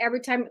teeth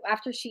every time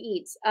after she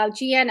eats.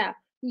 Gianna,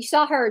 you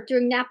saw her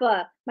during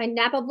Napa, my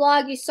Napa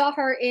vlog. You saw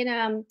her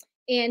in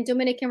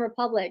Dominican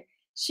Republic.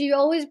 She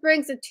always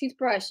brings a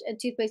toothbrush and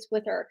toothpaste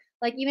with her.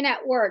 Like even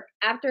at work,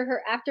 after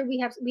we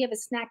have a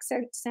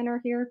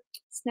center here,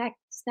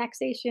 snack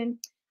station.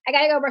 I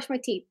gotta go brush my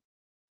teeth.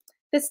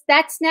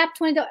 That Snap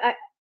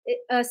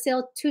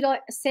sale $2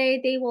 say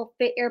they will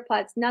fit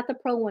AirPods, not the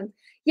Pro ones.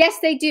 Yes,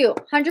 they do,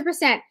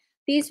 100%.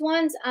 These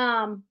ones,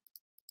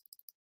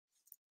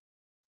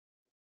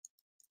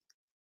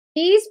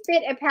 these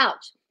fit a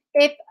pouch.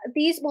 If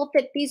these will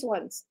fit these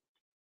ones,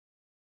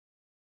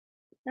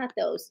 not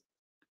those.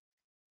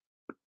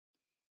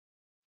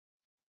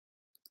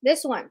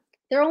 This one,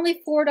 they're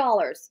only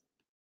 $4.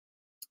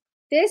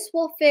 This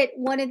will fit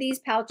one of these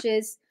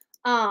pouches.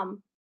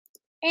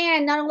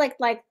 And not like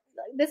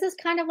this is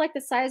kind of like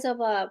the size of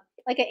a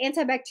like an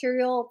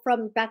antibacterial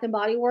from Bath and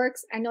Body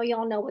Works. I know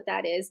y'all know what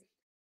that is.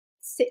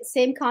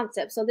 Same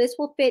concept. So this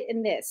will fit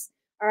in this.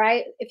 All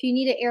right. If you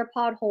need an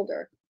AirPod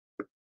holder.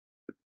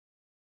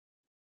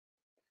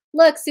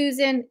 Look,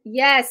 Susan.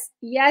 Yes,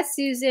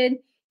 Susan.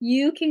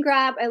 You can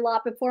grab a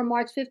lot before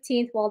March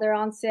 15th while they're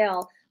on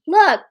sale.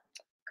 Look,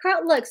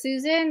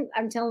 Susan.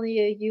 I'm telling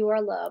you, you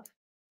are loved.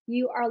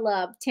 You are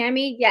loved.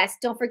 Tammy, yes.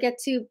 Don't forget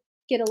to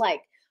get a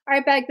like. All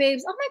right, bag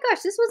babes. Oh my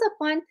gosh, this was a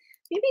fun.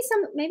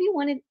 Maybe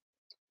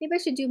I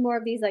should do more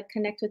of these like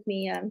connect with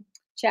me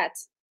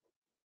chats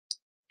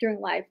during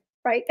live,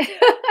 right?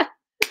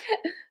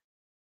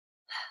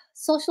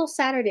 Social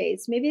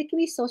Saturdays. Maybe it can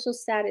be social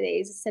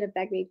Saturdays instead of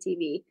Bag Babe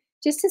TV,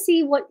 just to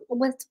see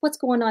what's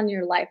going on in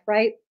your life,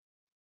 right?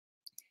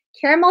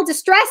 Caramel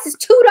Distress is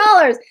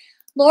 $2.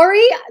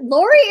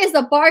 Lori is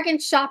a bargain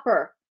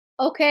shopper.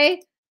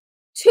 Okay,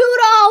 $2.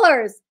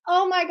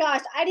 Oh my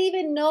gosh, I didn't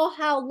even know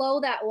how low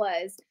that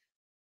was.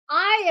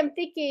 I am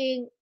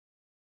thinking,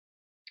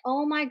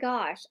 oh my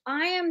gosh,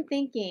 I am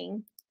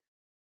thinking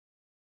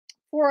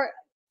for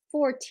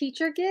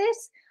teacher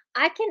gifts,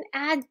 I can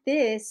add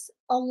this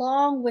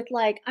along with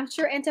like, I'm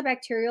sure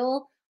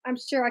antibacterial, I'm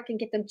sure I can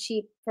get them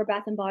cheap for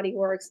Bath and Body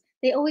Works.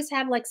 They always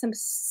have like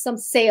some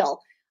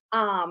sale.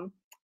 And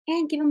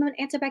give them an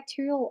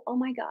antibacterial. Oh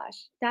my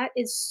gosh, that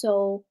is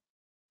so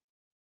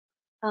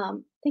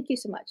thank you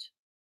so much.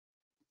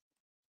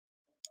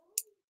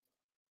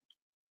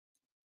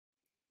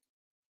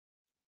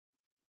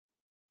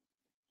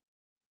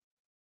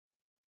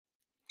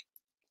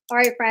 All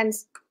right,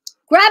 friends,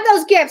 grab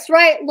those gifts,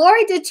 right?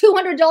 Lori did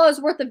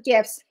 $200 worth of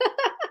gifts.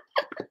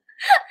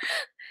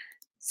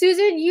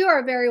 Susan, you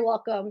are very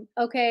welcome.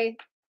 Okay.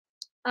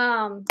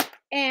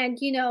 And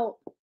you know,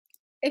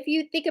 if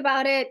you think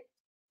about it,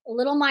 a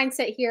little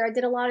mindset here. I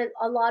did a lot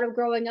of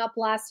growing up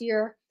last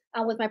year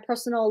with my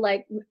personal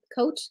like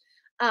coach.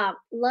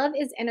 Love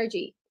is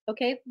energy.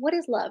 Okay. What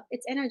is love?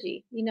 It's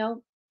energy, you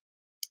know,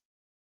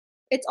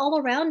 it's all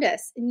around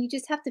us and you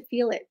just have to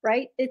feel it,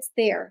 right? It's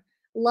there.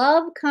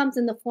 Love comes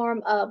in the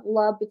form of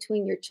love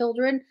between your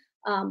children,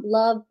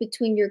 love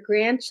between your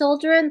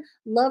grandchildren,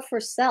 love for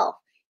self.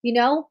 You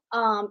know,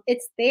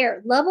 it's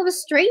there. Love of a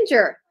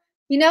stranger,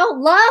 you know,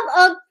 love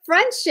of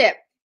friendship.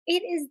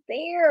 It is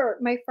there,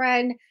 my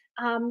friend.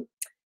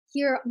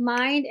 Your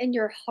mind and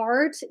your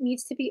heart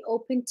needs to be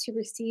open to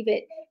receive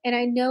it. And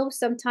I know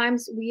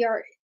sometimes we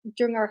are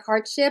during our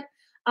hardship,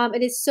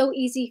 it is so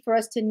easy for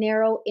us to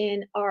narrow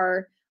in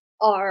our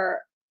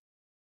our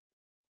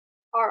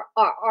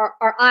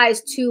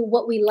eyes to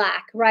what we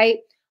lack, right?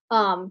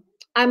 I'm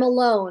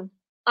alone.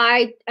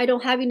 I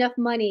don't have enough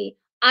money.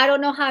 I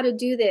don't know how to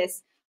do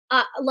this.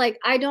 Like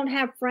I don't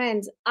have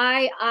friends.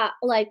 I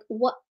like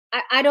what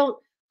I don't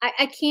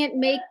I can't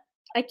make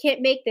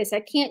this. I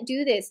can't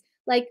do this.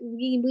 Like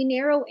we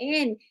narrow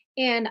in,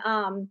 and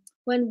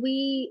when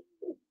we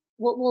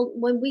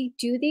when we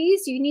do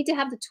these, you need to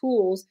have the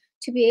tools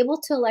to be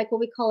able to like what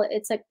we call it.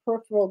 It's like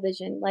peripheral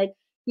vision. Like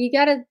you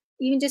gotta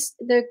even just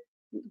there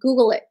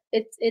Google it.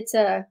 It's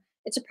a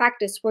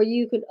practice where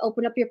you could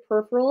open up your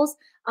peripherals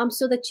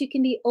so that you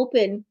can be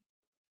open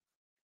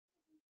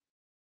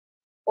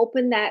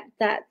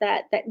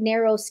that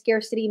narrow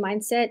scarcity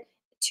mindset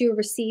to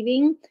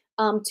receiving,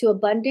 to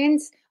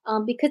abundance,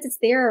 because it's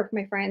there,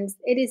 my friends.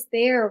 It is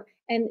there,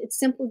 and it's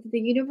simple. The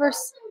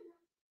universe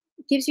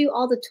gives you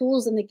all the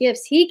tools and the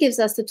gifts. He gives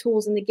us the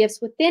tools and the gifts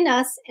within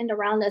us and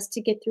around us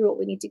to get through what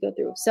we need to go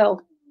through.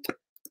 So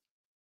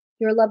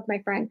you're loved, my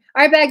friend.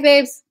 All right, bag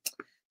babes.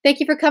 Thank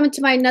you for coming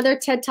to my another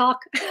TED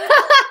Talk.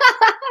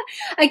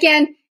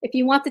 Again, if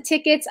you want the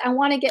tickets,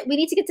 we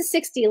need to get to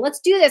 60. Let's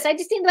do this. I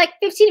just need like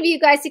 15 of you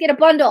guys to get a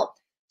bundle.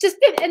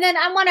 And then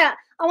I want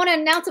to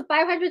announce a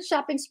 500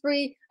 shopping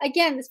spree.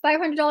 Again, this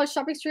 $500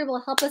 shopping spree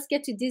will help us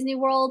get to Disney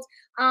World.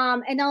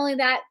 And not only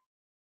that,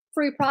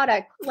 free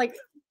product, like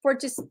for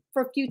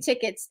a few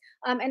tickets.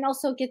 And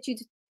also get you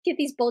to get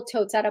these boat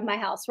totes out of my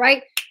house,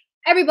 right?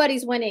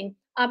 Everybody's winning.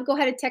 go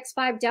ahead and text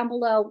 5 down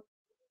below.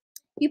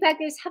 You back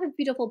guys, have a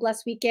beautiful,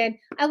 blessed weekend.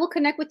 I will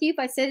connect with you if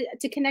I said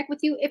to connect with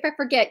you. If I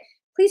forget,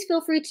 please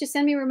feel free to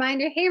send me a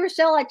reminder. Hey,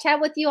 Rochelle, I chat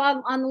with you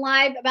on the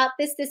live about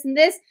this, this, and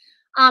this.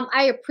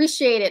 I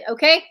appreciate it.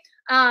 Okay.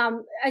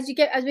 As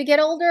we get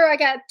older, I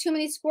got too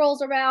many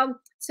squirrels around.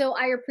 So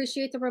I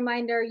appreciate the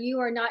reminder. You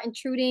are not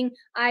intruding.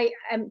 I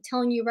am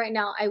telling you right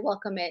now, I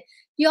welcome it.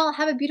 Y'all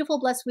have a beautiful,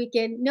 blessed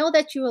weekend. Know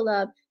that you are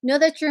loved. Know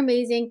that you're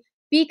amazing.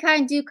 Be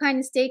kind, do kind,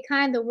 and stay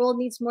kind. The world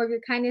needs more of your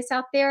kindness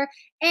out there.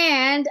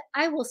 And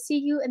I will see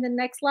you in the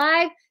next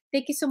live.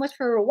 Thank you so much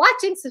for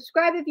watching.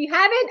 Subscribe if you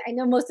haven't. I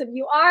know most of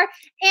you are.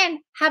 And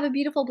have a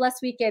beautiful,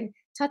 blessed weekend.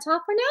 Ta-ta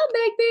for now,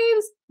 big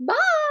babes.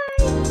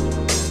 Bye.